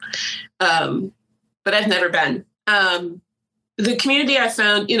home. But I've never been. The community I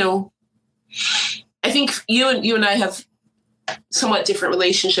found, you know, I think you and I have somewhat different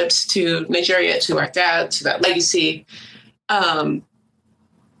relationships to Nigeria, to our dad, to that legacy.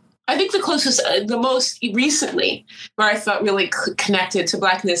 I think the closest, the most recently, where I felt really connected to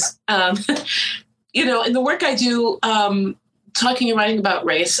Blackness, you know, in the work I do, talking and writing about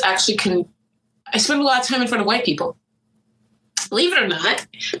race, I spend a lot of time in front of white people. Believe it or not,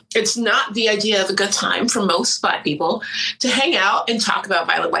 it's not the idea of a good time for most Black people to hang out and talk about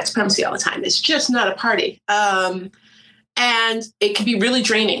violent white supremacy all the time. It's just not a party. And it can be really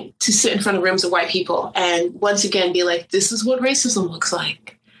draining to sit in front of rooms of white people and once again be like, this is what racism looks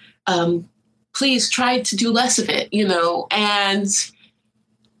like. Please try to do less of it, you know, and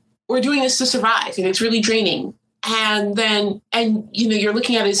we're doing this to survive and it's really draining. And you know, you're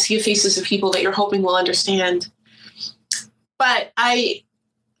looking at a sea of faces of people that you're hoping will understand. But I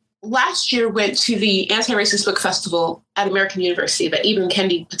last year went to the Anti-Racist Book Festival at American University that Ibram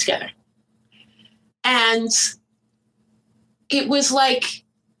Kendi put together. And it was like,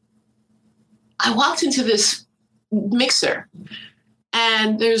 I walked into this mixer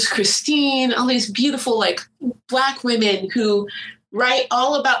and there's Christine, all these beautiful, like, Black women who write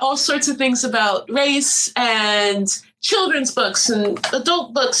all sorts of things about race and children's books and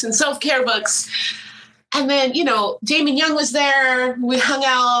adult books and self-care books. And then, you know, Damon Young was there. We hung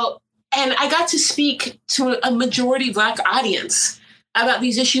out and I got to speak to a majority Black audience about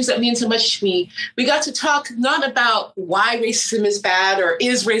these issues that mean so much to me. We got to talk not about why racism is bad or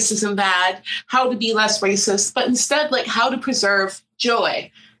is racism bad, how to be less racist, but instead like how to preserve joy,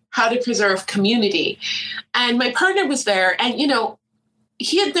 how to preserve community. And my partner was there and, you know,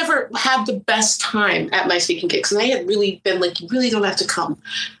 he had never had the best time at my speaking gigs. And I had really been like, you really don't have to come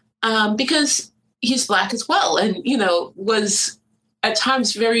because he's Black as well. And, you know, was at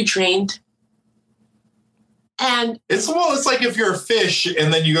times very drained. And it's like if you're a fish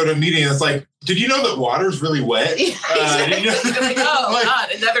and then you go to a meeting and it's like, did you know that water's really wet? Like, oh, God,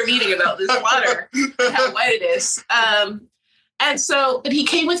 another meeting about this water, how wet it is. And so, but he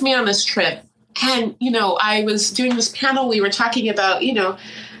came with me on this trip. And, you know, I was doing this panel. We were talking about, you know,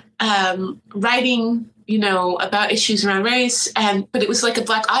 writing, you know, about issues around race. But it was like a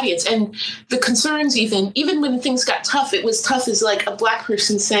Black audience. And the concerns, even when things got tough, it was tough as like a Black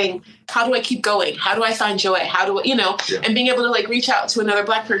person saying, how do I keep going? How do I find joy? How do I, you know, and being able to like reach out to another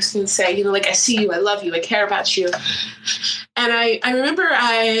Black person and say, you know, like, I see you, I love you, I care about you. And I remember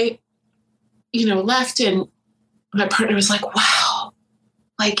I, you know, left and my partner was like, wow,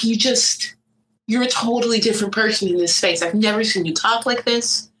 like you're a totally different person in this space. I've never seen you talk like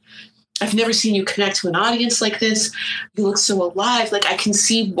this. I've never seen you connect to an audience like this. You look so alive. Like I can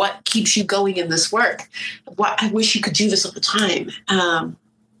see what keeps you going in this work. I wish you could do this all the time.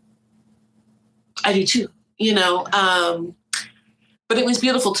 I do too, you know. But it was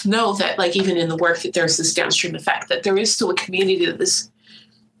beautiful to know that, like, even in the work, that there's this downstream effect, that there is still a community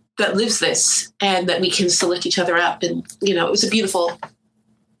that lives this, and that we can still lift each other up. And, you know, it was a beautiful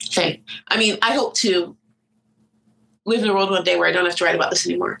thing. I mean, I hope to live in a world one day where I don't have to write about this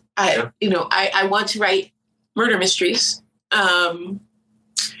anymore. I want to write murder mysteries.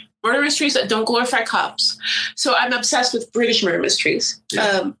 Murder mysteries that don't glorify cops. So I'm obsessed with British murder mysteries.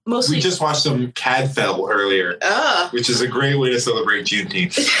 Yeah. Mostly. We just watched some Cadfell earlier, which is a great way to celebrate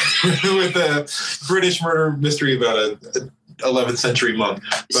Juneteenth with a British murder mystery about a 11th century monk.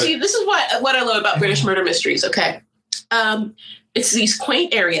 But, see, this is what I love about British murder mysteries. Okay, it's these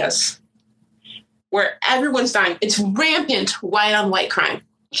quaint areas, where everyone's dying. It's rampant white on white crime.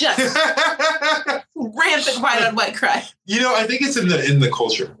 Just rampant white on white crime. I think it's in the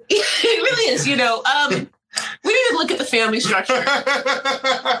culture. It really is. We need to look at the family structure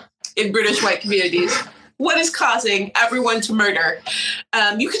in British white communities. What is causing everyone to murder?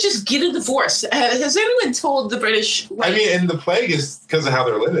 You could just get a divorce. Has anyone told the British? And the plague is because of how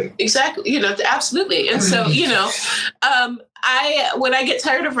they're living. Exactly. Absolutely. And so, when I get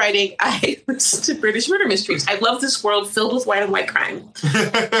tired of writing, I listen to British murder mysteries. I love this world filled with white on white crime,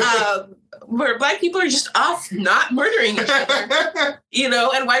 where Black people are just off not murdering each other,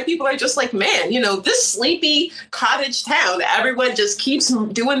 and white people are just like, man, this sleepy cottage town, everyone just keeps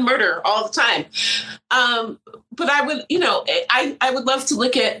doing murder all the time. But I would, I would love to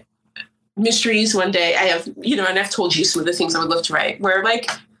look at mysteries one day. I have, and I've told you some of the things I would love to write, where like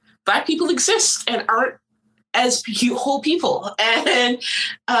Black people exist and aren't as whole people and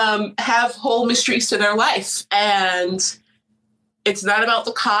have whole mysteries to their life. And it's not about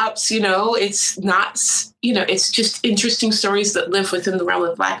the cops, it's not, it's just interesting stories that live within the realm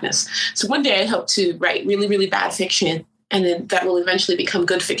of Blackness. So one day I hope to write really, really bad fiction, and then that will eventually become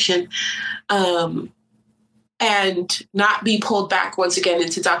good fiction. And not be pulled back once again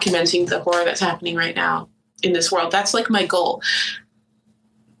into documenting the horror that's happening right now in this world. That's like my goal.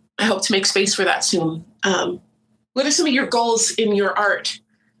 I hope to make space for that soon. What are some of your goals in your art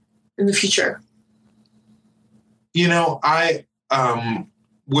in the future? I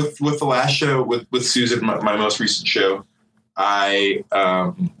with the last show with Susan, my most recent show, I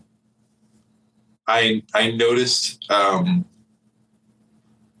noticed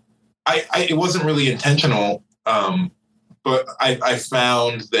it wasn't really intentional, but I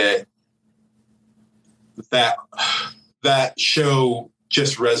found that show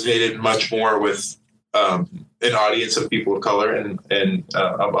just resonated much more with an audience of people of color and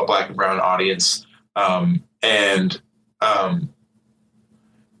a Black and brown audience.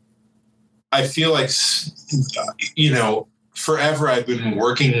 I feel like, forever I've been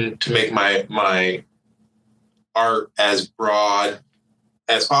working to make my art as broad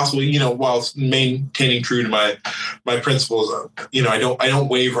as possible, while maintaining true to my principles. I don't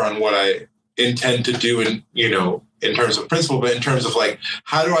waver on what I intend to do in terms of principle, but in terms of like,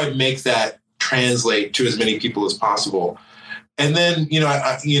 how do I make that translate to as many people as possible? And then,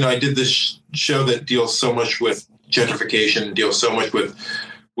 I did this show that deals so much with gentrification, deals so much with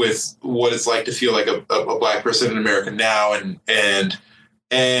what it's like to feel like a Black person in America now. And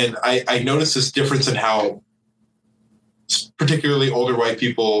I noticed this difference in how particularly older white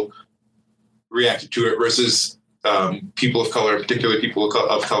people reacted to it versus people of color, particularly people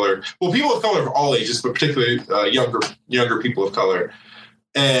of color. Well, people of color of all ages, but particularly younger people of color.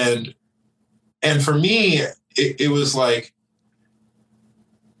 And for me, it was like,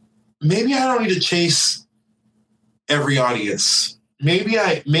 maybe I don't need to chase every audience. Maybe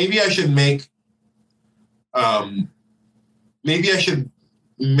I should make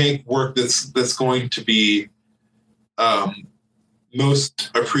work that's going to be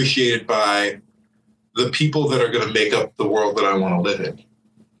most appreciated by the people that are going to make up the world that I want to live in.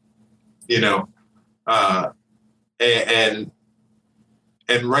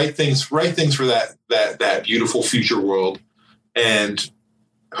 And write things for that beautiful future world, and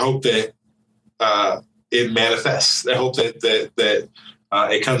hope that it manifests. I hope that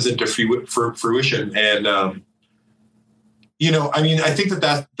it comes into fruition. And I think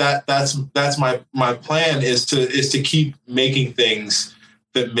that's my plan is to keep making things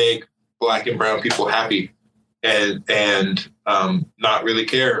that make Black and brown people happy, and not really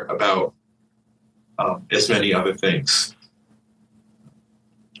care about as many other things.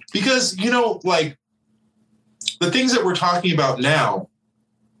 Because, like the things that we're talking about now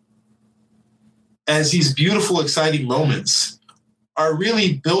as these beautiful, exciting moments are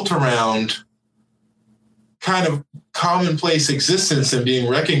really built around kind of commonplace existence and being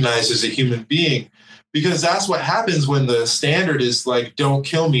recognized as a human being, because that's what happens when the standard is like, don't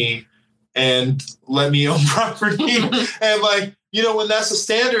kill me and let me own property. And like, when that's the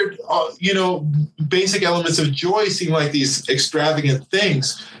standard, basic elements of joy seem like these extravagant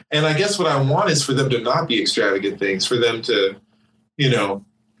things. And I guess what I want is for them to not be extravagant things, for them to,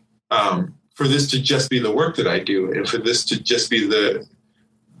 for this to just be the work that I do, and for this to just be the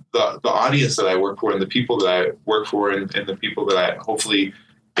audience that I work for, and the people that I work for, and the people that I hopefully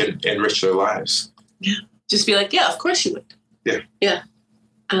can enrich their lives. Yeah. Just be like, yeah, of course you would. Yeah. Yeah.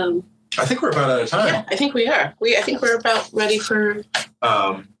 I think we're about out of time. Yeah, I think we are. I think we're about ready for.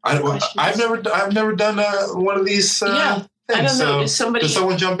 I've never done one of these. Yeah. I don't know. Does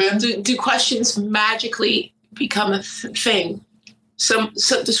someone jump in? Do questions magically become a thing? So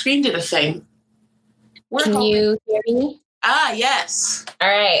the screen did a thing. Can you hear me? Yes. All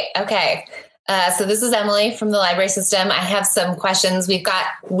right. Okay. So this is Emily from the library system. I have some questions. We've got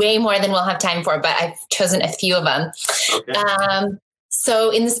way more than we'll have time for, but I've chosen a few of them. Okay. So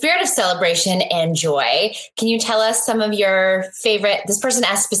in the spirit of celebration and joy, can you tell us some of your favorite, this person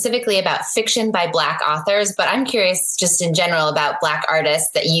asked specifically about fiction by Black authors, but I'm curious just in general about Black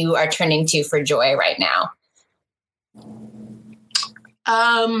artists that you are turning to for joy right now.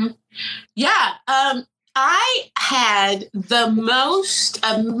 I had the most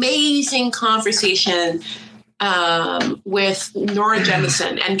amazing conversation with Nora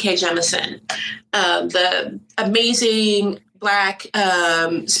Jemisin, N.K. Jemisin, the amazing Black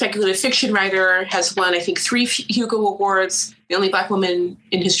speculative fiction writer, has won, I think, 3 Hugo Awards, the only Black woman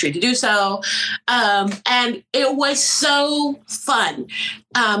in history to do so. And it was so fun.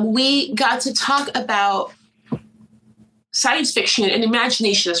 We got to talk about science fiction and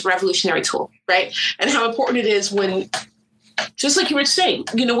imagination as a revolutionary tool, right? And how important it is when, just like you were saying,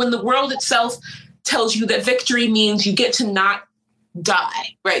 when the world itself tells you that victory means you get to not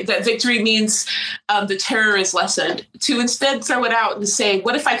die, right? That victory means the terror is lessened, to instead throw it out and say,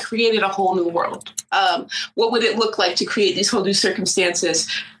 what if I created a whole new world? What would it look like to create these whole new circumstances?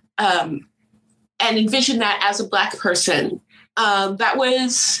 And envision that as a Black person. That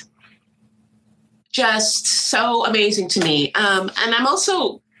was just so amazing to me. And I'm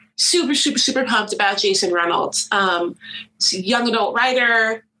also super, super, super pumped about Jason Reynolds. He's a young adult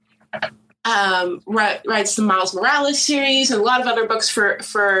writer, writes the Miles Morales series and a lot of other books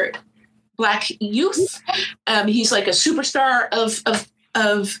for Black youth. He's like a superstar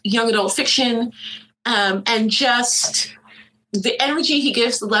of young adult fiction. And just the energy he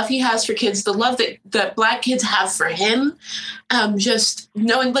gives, the love he has for kids, the love that Black kids have for him. Just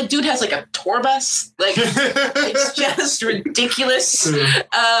knowing, like, dude has like a tour bus, like it's just ridiculous.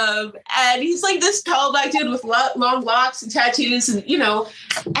 And he's like this tall Black dude with long locks and tattoos, and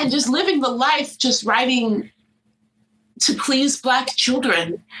and just living the life, just writing to please Black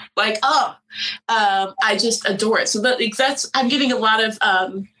children. Like, I just adore it. So I'm getting a lot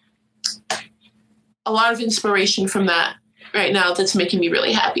of inspiration from that right now. That's making me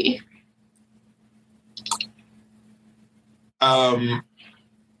really happy.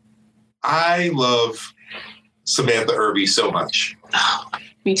 I love Samantha Irby so much. Oh,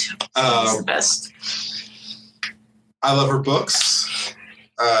 me too. She's the best. I love her books.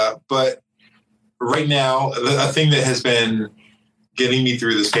 But right now, a thing that has been getting me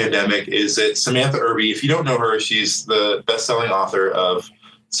through this pandemic is that Samantha Irby, if you don't know her, she's the best-selling author of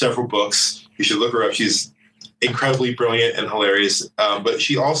several books. You should look her up. She's incredibly brilliant and hilarious. But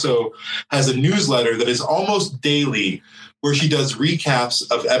she also has a newsletter that is almost daily, where she does recaps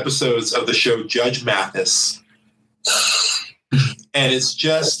of episodes of the show Judge Mathis. And it's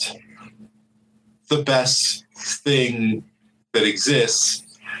not the best thing that exists.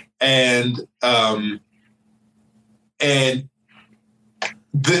 And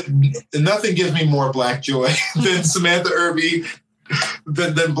nothing gives me more Black joy than Samantha Irby,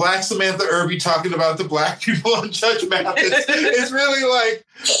 than Black Samantha Irby talking about the Black people on Judge Mathis. It's really like,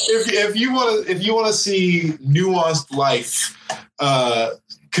 if you want to see nuanced life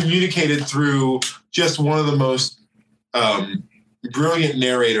communicated through just one of the most brilliant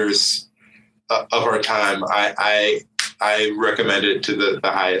narrators of our time, I recommend it to the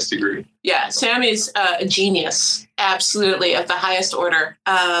highest degree. Yeah, Sam is a genius, absolutely, of the highest order.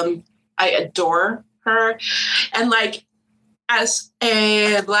 I adore her. And like, as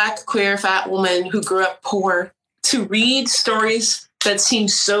a Black, queer, fat woman who grew up poor, to read stories that seem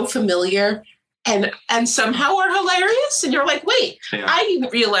so familiar and somehow are hilarious, and you're like, wait, yeah. I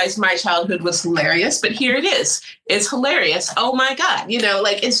didn't realize my childhood was hilarious, but here it is. It's hilarious. Oh my God.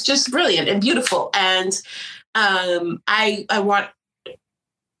 Like, it's just brilliant and beautiful. And I want,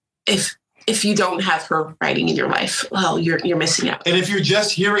 if you don't have her writing in your life, well, you're missing out. And if you're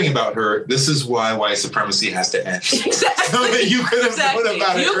just hearing about her, this is why white supremacy has to end. Exactly. So that you could have known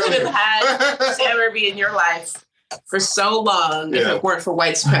about it. You could have had Sam Irby in your life for so long if it weren't for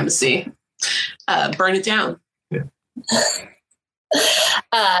white supremacy. Burn it down. Yeah.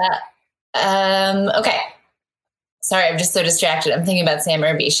 Okay. Sorry, I'm just so distracted. I'm thinking about Sam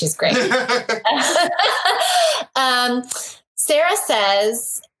Irby. She's great. Sarah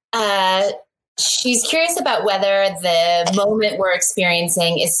says she's curious about whether the moment we're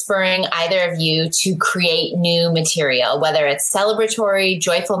experiencing is spurring either of you to create new material, whether it's celebratory,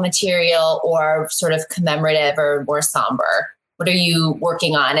 joyful material, or sort of commemorative or more somber. What are you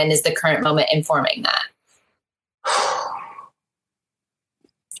working on, and is the current moment informing that?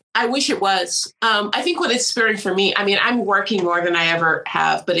 I wish it was. I think what it's spurring for me, I mean, I'm working more than I ever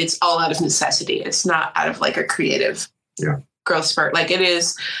have, but it's all out of necessity. It's not out of like a creative growth spurt. Like it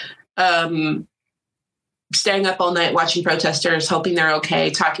is staying up all night watching protesters, hoping they're okay,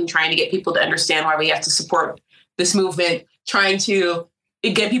 trying to get people to understand why we have to support this movement, trying to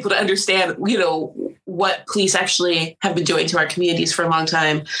get people to understand, you know, what police actually have been doing to our communities for a long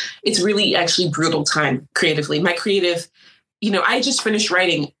time. It's really actually brutal time creatively. My creative, you know, I just finished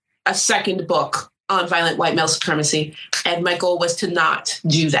writing a second book on violent white male supremacy. And my goal was to not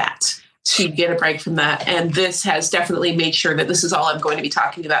do that, to get a break from that. And this has definitely made sure that this is all I'm going to be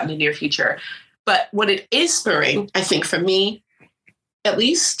talking about in the near future. But what it is spurring, I think for me, at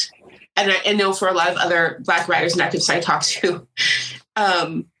least, and I know for a lot of other Black writers and activists I talk to,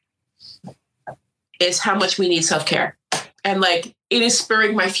 is how much we need self-care. And like, it is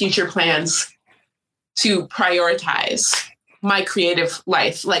spurring my future plans to prioritize my creative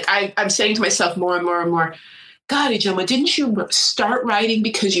life. Like I'm saying to myself more and more and more, God, Ijeoma, didn't you start writing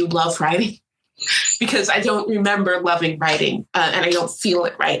because you love writing? Because I don't remember loving writing and I don't feel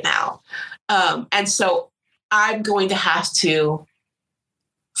it right now. And so I'm going to have to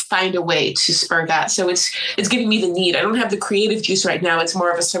find a way to spur that. So it's giving me the need. I don't have the creative juice right now. It's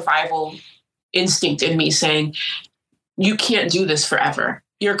more of a survival instinct in me saying, you can't do this forever.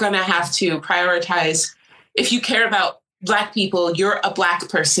 You're going to have to prioritize. If you care about Black people, you're a Black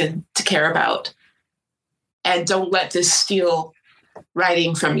person to care about. And don't let this steal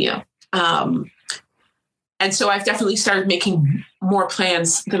writing from you. And so I've definitely started making more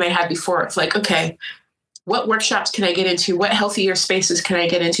plans than I had before. It's like, okay, what workshops can I get into? What healthier spaces can I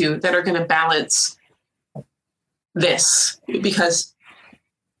get into that are going to balance this? Because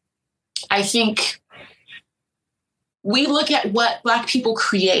I think we look at what Black people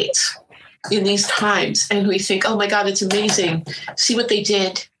create in these times and we think, oh my God, it's amazing. See what they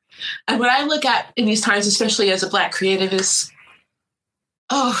did. And what I look at in these times, especially as a Black creative, is,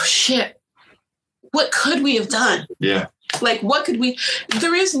 oh shit, what could we have done? Yeah. Like, what could we,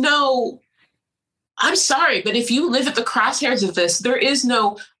 there is no, I'm sorry, but if you live at the crosshairs of this, there is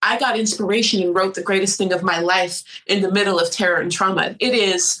no, I got inspiration and wrote the greatest thing of my life in the middle of terror and trauma. It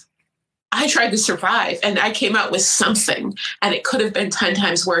is, I tried to survive and I came out with something, and it could have been 10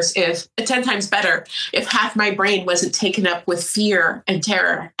 times worse 10 times better if half my brain wasn't taken up with fear and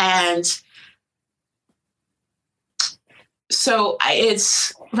terror. And so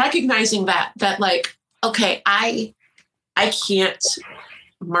it's recognizing that like, okay, I can't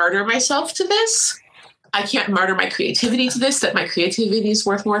martyr myself to this. I can't martyr my creativity to this, that my creativity is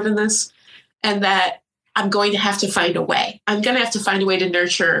worth more than this. And that I'm going to have to find a way. I'm going to have to find a way to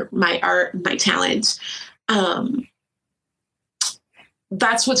nurture my art and my talent.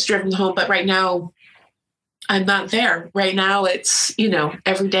 That's what's driven home. But right now, I'm not there. Right now, it's, you know,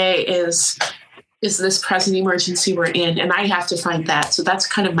 every day is this present emergency we're in, and I have to find that. So that's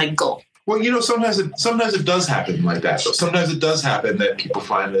kind of my goal. Well, you know, sometimes it does happen like that. So sometimes it does happen that people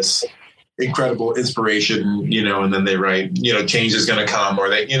find this incredible inspiration, you know, and then they write, you know, change is going to come, or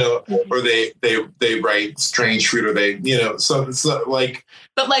they, you know, or they write Strange Fruit, or they, you know, so it's like.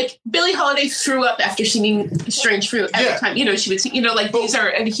 But like Billie Holiday threw up after singing Strange Fruit every time, you know, she would sing, you know, like these are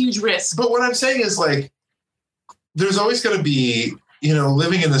a huge risk. But what I'm saying is, like, there's always going to be, you know,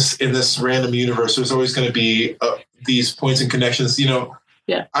 living in this random universe, there's always going to be these points and connections, you know.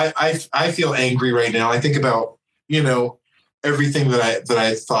 Yeah. I feel angry right now. I think about, you know, everything that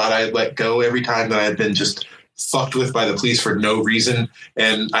I thought I'd let go, every time that I'd been just fucked with by the police for no reason,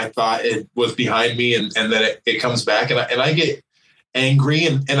 and I thought it was behind me, and then it comes back, and I get angry,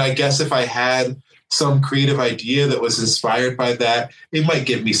 and I guess if I had some creative idea that was inspired by that, it might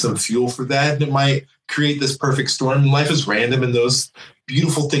give me some fuel for that, and it might create this perfect storm. Life is random, and those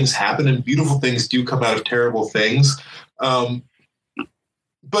beautiful things happen, and beautiful things do come out of terrible things.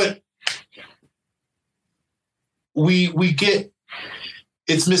 But we get,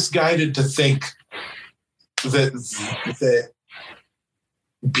 it's misguided to think that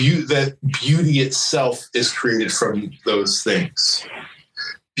beauty itself is created from those things.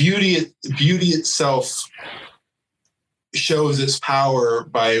 Beauty itself shows its power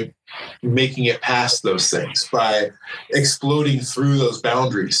by making it past those things, by exploding through those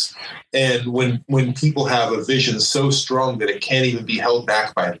boundaries. And when people have a vision so strong that it can't even be held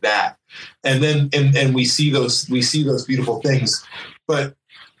back by that, and then and we see those beautiful things, but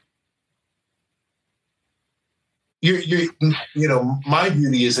you know, my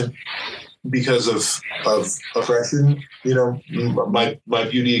beauty isn't because of oppression. You know, my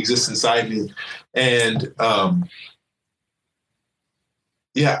beauty exists inside me, and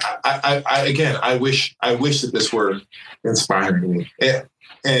yeah, I wish that this were inspiring me.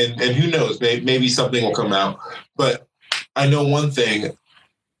 And who knows, maybe something will come out. But I know one thing: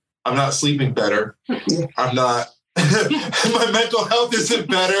 I'm not sleeping better. I'm not. My mental health isn't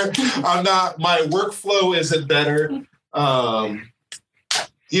better. My workflow isn't better.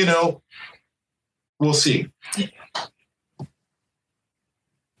 We'll see.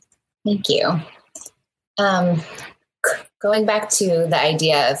 Thank you. Going back to the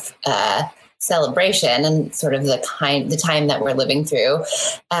idea of celebration and sort of the time that we're living through,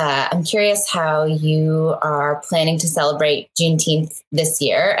 I'm curious how you are planning to celebrate Juneteenth this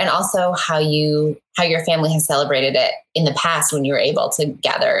year, and also how your family has celebrated it in the past when you were able to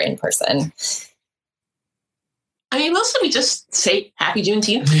gather in person. I mean, mostly we just say Happy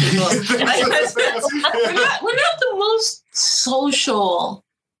Juneteenth. People. we're not the most social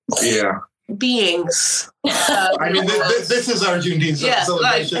beings. I mean, this is our Juneteenth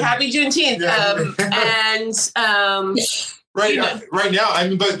celebration. Like, Happy Juneteenth. Right now, I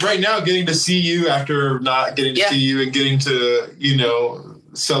mean, but right now, getting to see you after not getting to see you and getting to,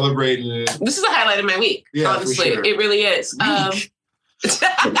 celebrate. This is the highlight of my week, honestly. Sure. It really is.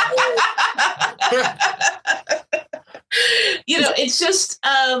 It's just,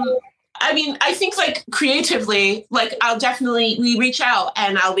 I mean, I think like creatively, like we reach out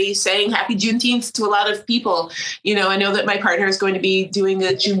and I'll be saying Happy Juneteenth to a lot of people. I know that my partner is going to be doing a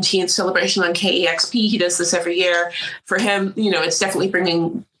Juneteenth celebration on KEXP. He does this every year. For him, it's definitely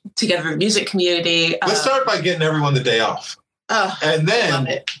bringing together the music community. Let's start by getting everyone the day off. And then,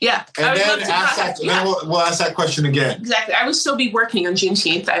 yeah, and then we'll ask that question again. Exactly. I will still be working on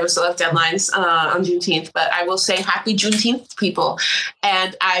Juneteenth. I will still have deadlines on Juneteenth, but I will say Happy Juneteenth, people,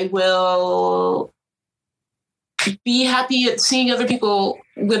 and I will be happy at seeing other people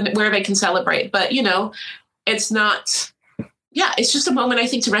where they can celebrate. But it's not. Yeah, it's just a moment I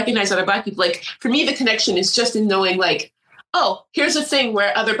think to recognize other Black people. Like for me, the connection is just in knowing, like, oh, here's a thing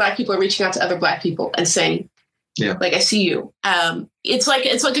where other Black people are reaching out to other Black people and saying. Yeah. Like I see you. It's like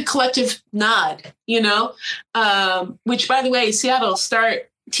a collective nod, which by the way, Seattle, start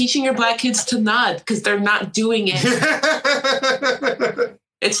teaching your Black kids to nod because they're not doing it.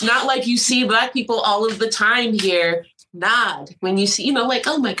 It's not like you see Black people all of the time here. Nod when you see, like,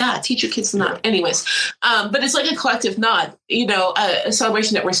 oh my God, teach your kids to nod. Anyways, but it's like a collective nod, a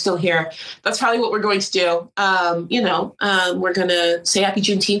celebration that we're still here. That's probably what we're going to do. We're going to say Happy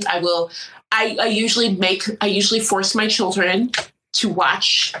Juneteenth. I usually force my children to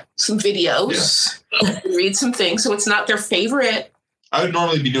watch some videos, and read some things. So it's not their favorite. I would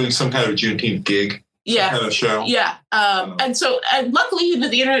normally be doing some kind of Juneteenth gig. Yeah. Kind of show. Yeah. And luckily,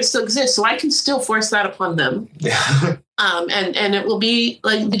 the internet still exists. So I can still force that upon them. Yeah. And it will be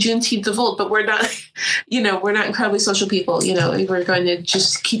like the Juneteenth of old, but we're not, we're not incredibly social people. We're going to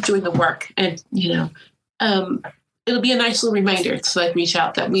just keep doing the work and, it'll be a nice little reminder to like reach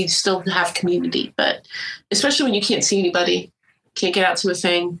out that we still have community, but especially when you can't see anybody, can't get out to a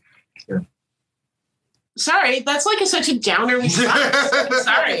thing. Sure. Sorry, that's like such a downer response. I'm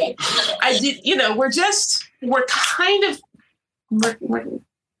sorry.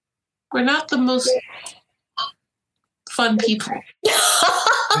 We're not the most fun people.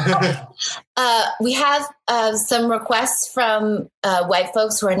 We have some requests from white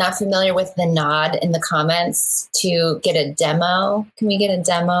folks who are not familiar with the nod in the comments to get a demo. Can we get a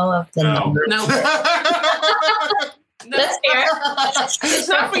demo of the nod? No. That's fair. It's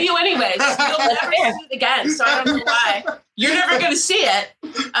not for you anyways. You'll never see it again, so I don't know why. You're never going to see it.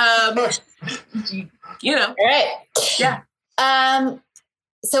 All right. Yeah.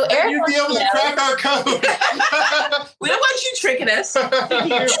 So Eric, you'd be able to crack our code. We don't want you tricking us.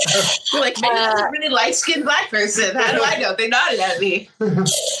 You're like, maybe that's a really light-skinned Black person. How do I know? They nodded at me.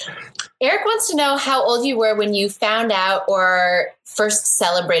 Eric wants to know how old you were when you found out or first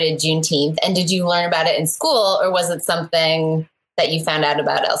celebrated Juneteenth, and did you learn about it in school, or was it something that you found out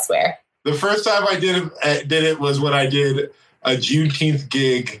about elsewhere? The first time I did it was when I did a Juneteenth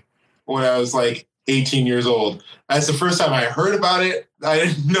gig when I was like 18 years old. That's the first time I heard about it. I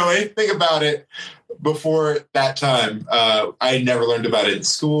didn't know anything about it before that time. I never learned about it in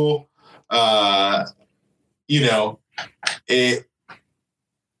school.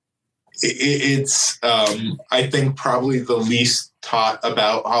 It's I think probably the least taught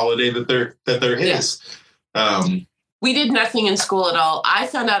about holiday that there is. We did nothing in school at all. I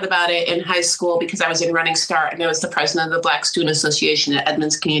found out about it in high school because I was in Running Start and I was the president of the Black Student Association at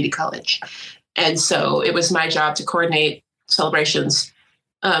Edmonds Community College. And so it was my job to coordinate celebrations.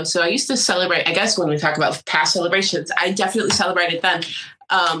 So I used to celebrate, I guess when we talk about past celebrations, I definitely celebrated then.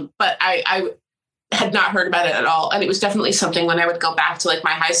 But had not heard about it at all. And it was definitely something when I would go back to like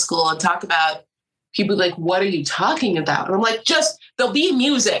my high school and talk about, people like, what are you talking about? And I'm like, there'll be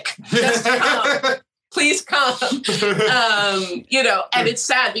music. Just come. Please come. And it's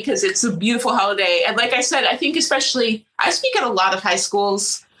sad because it's a beautiful holiday. And like I said, I think especially, I speak at a lot of high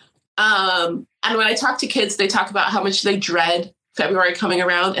schools. And when I talk to kids, they talk about how much they dread February coming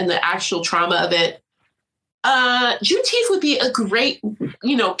around and the actual trauma of it. Juneteenth would be a great,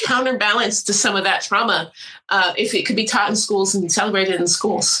 counterbalance to some of that trauma. If it could be taught in schools and celebrated in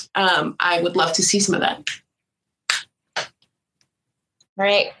schools, I would love to see some of that. All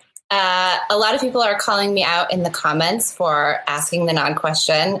right. A lot of people are calling me out in the comments for asking the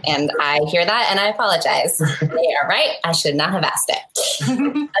non-question, and I hear that and I apologize. They are right. I should not have asked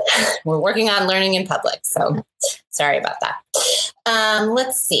it. We're working on learning in public, so sorry about that.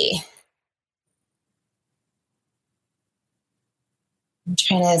 Let's see. I'm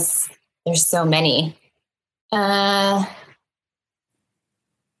trying to, there's so many.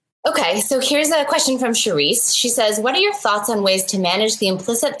 Okay, so here's a question from Charisse. She says, what are your thoughts on ways to manage the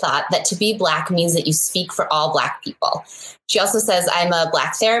implicit thought that to be Black means that you speak for all Black people? She also says, I'm a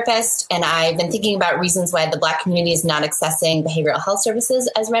Black therapist, and I've been thinking about reasons why the Black community is not accessing behavioral health services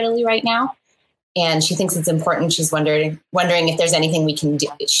as readily right now. And she thinks it's important. She's wondering if there's anything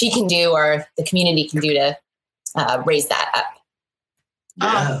she can do or the community can do to raise that up.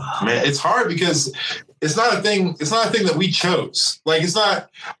 Yeah, man, it's hard because it's not a thing. It's not a thing that we chose. Like, it's not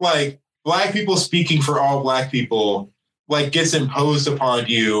like Black people speaking for all Black people, like, gets imposed upon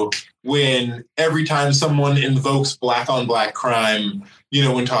you when every time someone invokes Black on Black crime,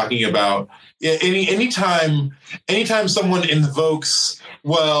 when talking about anytime someone invokes,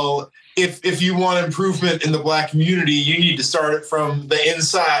 well, if you want improvement in the Black community, you need to start it from the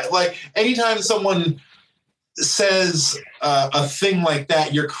inside. Like, anytime someone says a thing like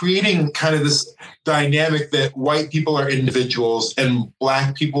that, you're creating kind of this dynamic that white people are individuals and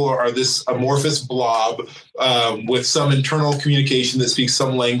Black people are this amorphous blob with some internal communication that speaks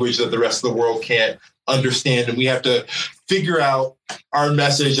some language that the rest of the world can't understand. And we have to figure out our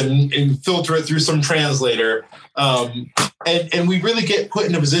message and filter it through some translator. And we really get put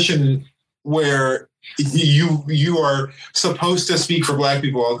in a position where you are supposed to speak for Black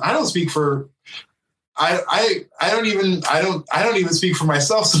people. I don't speak for I don't even speak for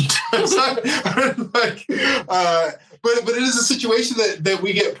myself sometimes. But it is a situation that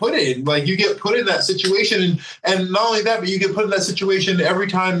we get put in. Like, you get put in that situation, and not only that, but you get put in that situation every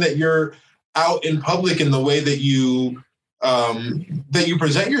time that you're out in public in the way that you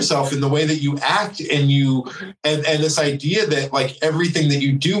present yourself, in the way that you act, and this idea that, like, everything that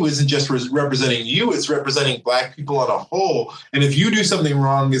you do isn't just representing you, it's representing Black people on a whole. And if you do something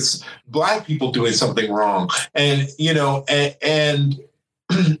wrong, it's Black people doing something wrong. And, and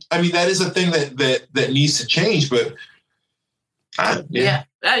I mean, that is a thing that needs to change, but yeah.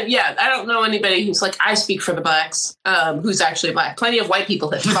 I don't know anybody who's like, I speak for the Blacks, who's actually Black. Plenty of white people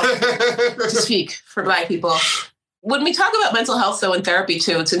that to speak for Black people. When we talk about mental health, though, in therapy,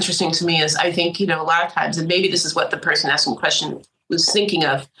 too, it's interesting to me is I think, a lot of times, and maybe this is what the person asking the question was thinking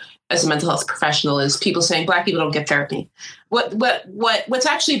of as a mental health professional, is people saying Black people don't get therapy. What's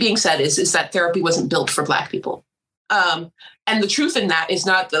actually being said is that therapy wasn't built for Black people. And the truth in that is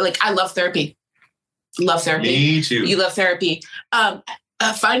not that, like, I love therapy. Love therapy. Me too. You love therapy.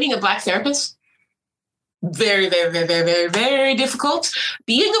 Finding a Black therapist, very, very, very, very, very, very difficult.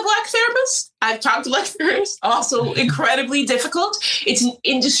 Being a Black therapist, I've talked to Black therapists, also incredibly difficult. It's an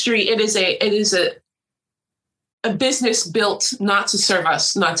industry. It is a business built not to serve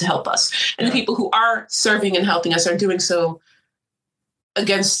us, not to help us. And the people who are serving and helping us are doing so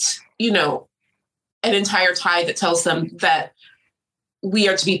against, an entire tide that tells them that we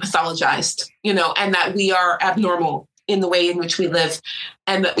are to be pathologized, and that we are abnormal in the way in which we live,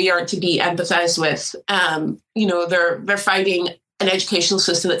 and that we are to be empathized with. They're fighting an educational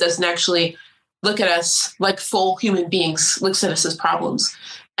system that doesn't actually look at us like full human beings, looks at us as problems.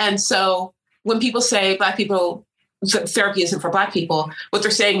 And so when people say Black people, therapy isn't for Black people, what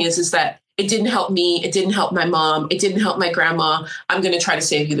they're saying is that it didn't help me, it didn't help my mom, it didn't help my grandma, I'm going to try to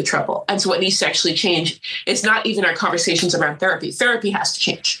save you the trouble. And so what needs to actually change is not even our conversations around therapy. Therapy has to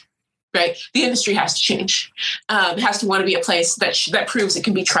change. Right, the industry has to change. It has to want to be a place that proves it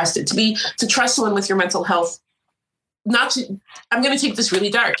can be trusted. To trust someone with your mental health. I'm going to take this really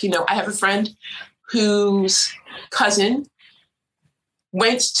dark. I have a friend whose cousin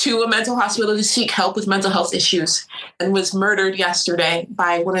went to a mental hospital to seek help with mental health issues and was murdered yesterday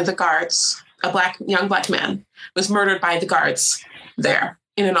by one of the guards. A young black man was murdered by the guards there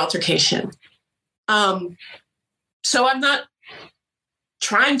in an altercation. So I'm not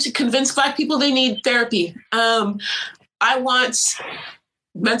trying to convince Black people they need therapy. I want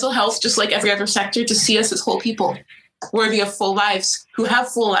mental health, just like every other sector, to see us as whole people, worthy of full lives, who have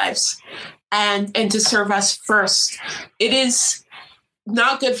full lives, and to serve us first. It is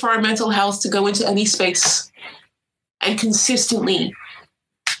not good for our mental health to go into any space and consistently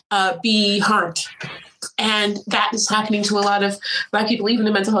be harmed. And that is happening to a lot of Black people, even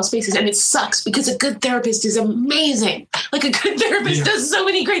in mental health spaces. And it sucks because a good therapist is amazing. Like, a good therapist does so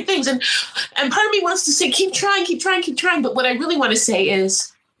many great things. And part of me wants to say, keep trying. But what I really want to say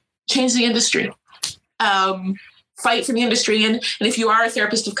is change the industry. Fight for the industry. And if you are a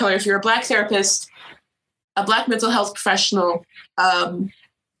therapist of color, if you're a Black therapist, a Black mental health professional,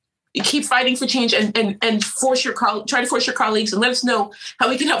 you keep fighting for change and try to force your colleagues, and let us know how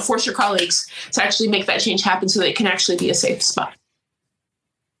we can help force your colleagues to actually make that change happen so that it can actually be a safe spot.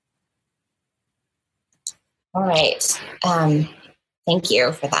 All right. Thank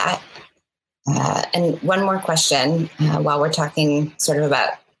you for that. And one more question while we're talking sort of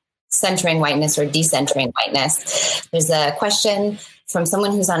about centering whiteness or decentering whiteness. There's a question from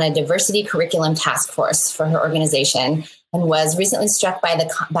someone who's on a diversity curriculum task force for her organization and was recently struck by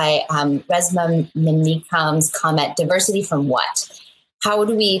Resma Minikam's comment, diversity from what? How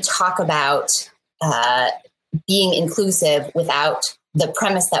do we talk about being inclusive without the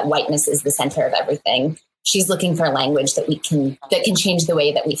premise that whiteness is the center of everything? She's looking for a language that can change the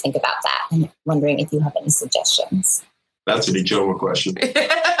way that we think about that. And wondering if you have any suggestions. That's an Ijeoma question.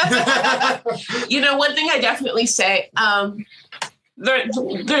 One thing I definitely say,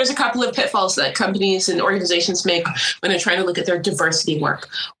 there's a couple of pitfalls that companies and organizations make when they're trying to look at their diversity work.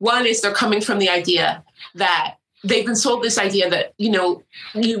 One is they're coming from the idea that they've been sold this idea that, you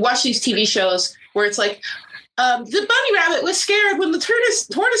watch these TV shows where it's like, the bunny rabbit was scared when the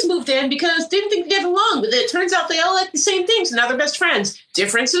tortoise moved in because didn't think they get along, but it turns out they all like the same things and now they're best friends.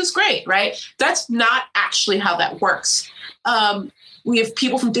 Difference is great, right? That's not actually how that works. We have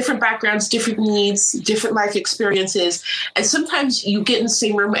people from different backgrounds, different needs, different life experiences. And sometimes you get in the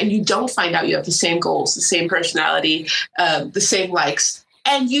same room and you don't find out you have the same goals, the same personality, the same likes.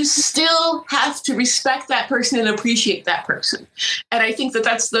 And you still have to respect that person and appreciate that person. And I think that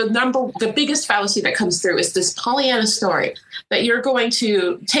that's the biggest fallacy that comes through is this Pollyanna story that you're going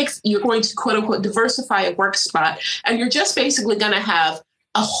to quote unquote diversify a work spot. And you're just basically going to have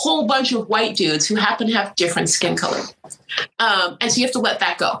a whole bunch of white dudes who happen to have different skin color. And so you have to let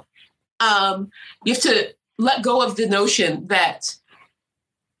that go. You have to let go of the notion that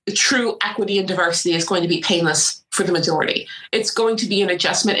the true equity and diversity is going to be painless for the majority. It's going to be an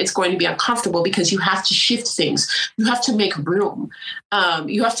adjustment. It's going to be uncomfortable because you have to shift things. You have to make room.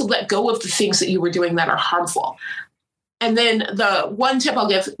 You have to let go of the things that you were doing that are harmful. And then the one tip I'll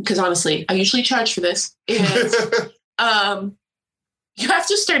give, because honestly, I usually charge for this, is you have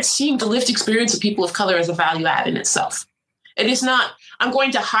to start seeing the lived experience of people of color as a value add in itself. It is not, I'm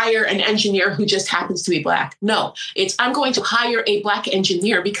going to hire an engineer who just happens to be Black. No, it's I'm going to hire a Black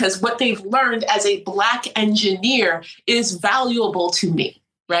engineer because what they've learned as a Black engineer is valuable to me,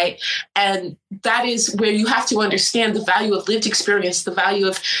 right? And that is where you have to understand the value of lived experience, the value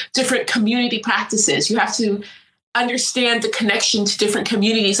of different community practices. You have to understand the connection to different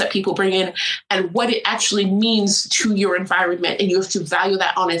communities that people bring in and what it actually means to your environment. And you have to value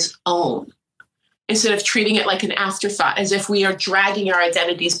that on its own, instead of treating it like an afterthought, as if we are dragging our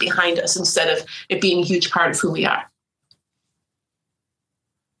identities behind us instead of it being a huge part of who we are.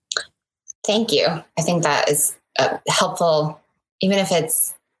 Thank you. I think that is helpful, even if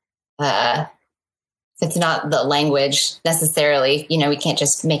it's not the language necessarily. We can't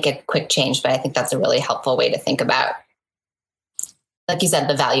just make a quick change, but I think that's a really helpful way to think about, like you said,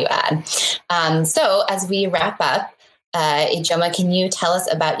 the value add. So as we wrap up, Ijeoma, can you tell us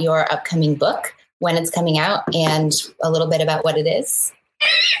about your upcoming book, when it's coming out, and a little bit about what it is?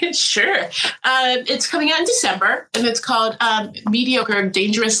 Sure. It's coming out in December, and it's called Mediocre,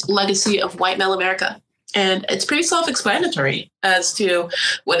 Dangerous Legacy of White Male America. And it's pretty self-explanatory as to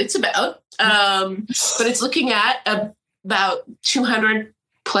what it's about. But it's looking at about 200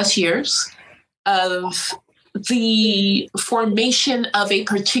 plus years of the formation of a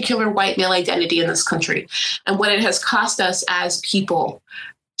particular white male identity in this country and what it has cost us as people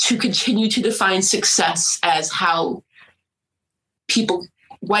to continue to define success as how people,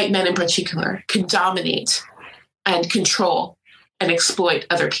 white men in particular, can dominate and control and exploit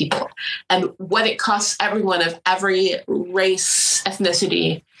other people, and what it costs everyone of every race,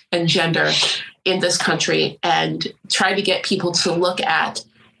 ethnicity, and gender in this country, and try to get people to look at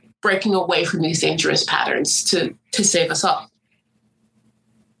breaking away from these dangerous patterns to save us all.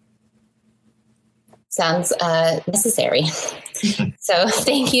 Sounds necessary. So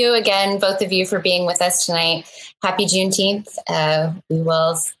thank you again, both of you, for being with us tonight. Happy Juneteenth. We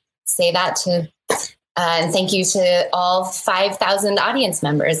will say that to, and thank you to all 5,000 audience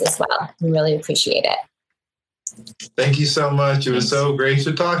members as well. We really appreciate it. Thank you so much. It was so great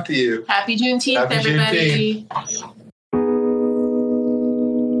to talk to you. Happy Juneteenth, Happy everybody. Juneteenth.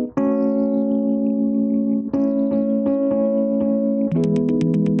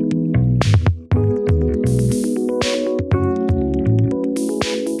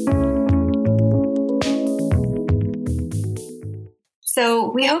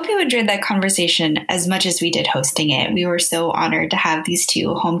 So we hope you enjoyed that conversation as much as we did hosting it. We were so honored to have these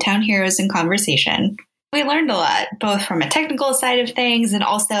two hometown heroes in conversation. We learned a lot, both from a technical side of things and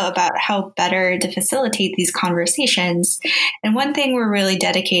also about how better to facilitate these conversations. And one thing we're really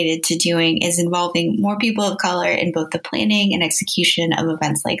dedicated to doing is involving more people of color in both the planning and execution of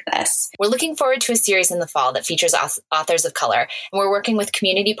events like this. We're looking forward to a series in the fall that features authors of color, and we're working with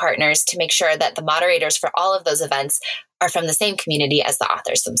community partners to make sure that the moderators for all of those events are from the same community as the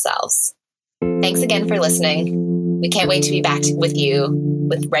authors themselves. Thanks again for listening. We can't wait to be back with you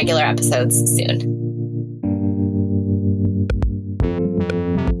with regular episodes soon.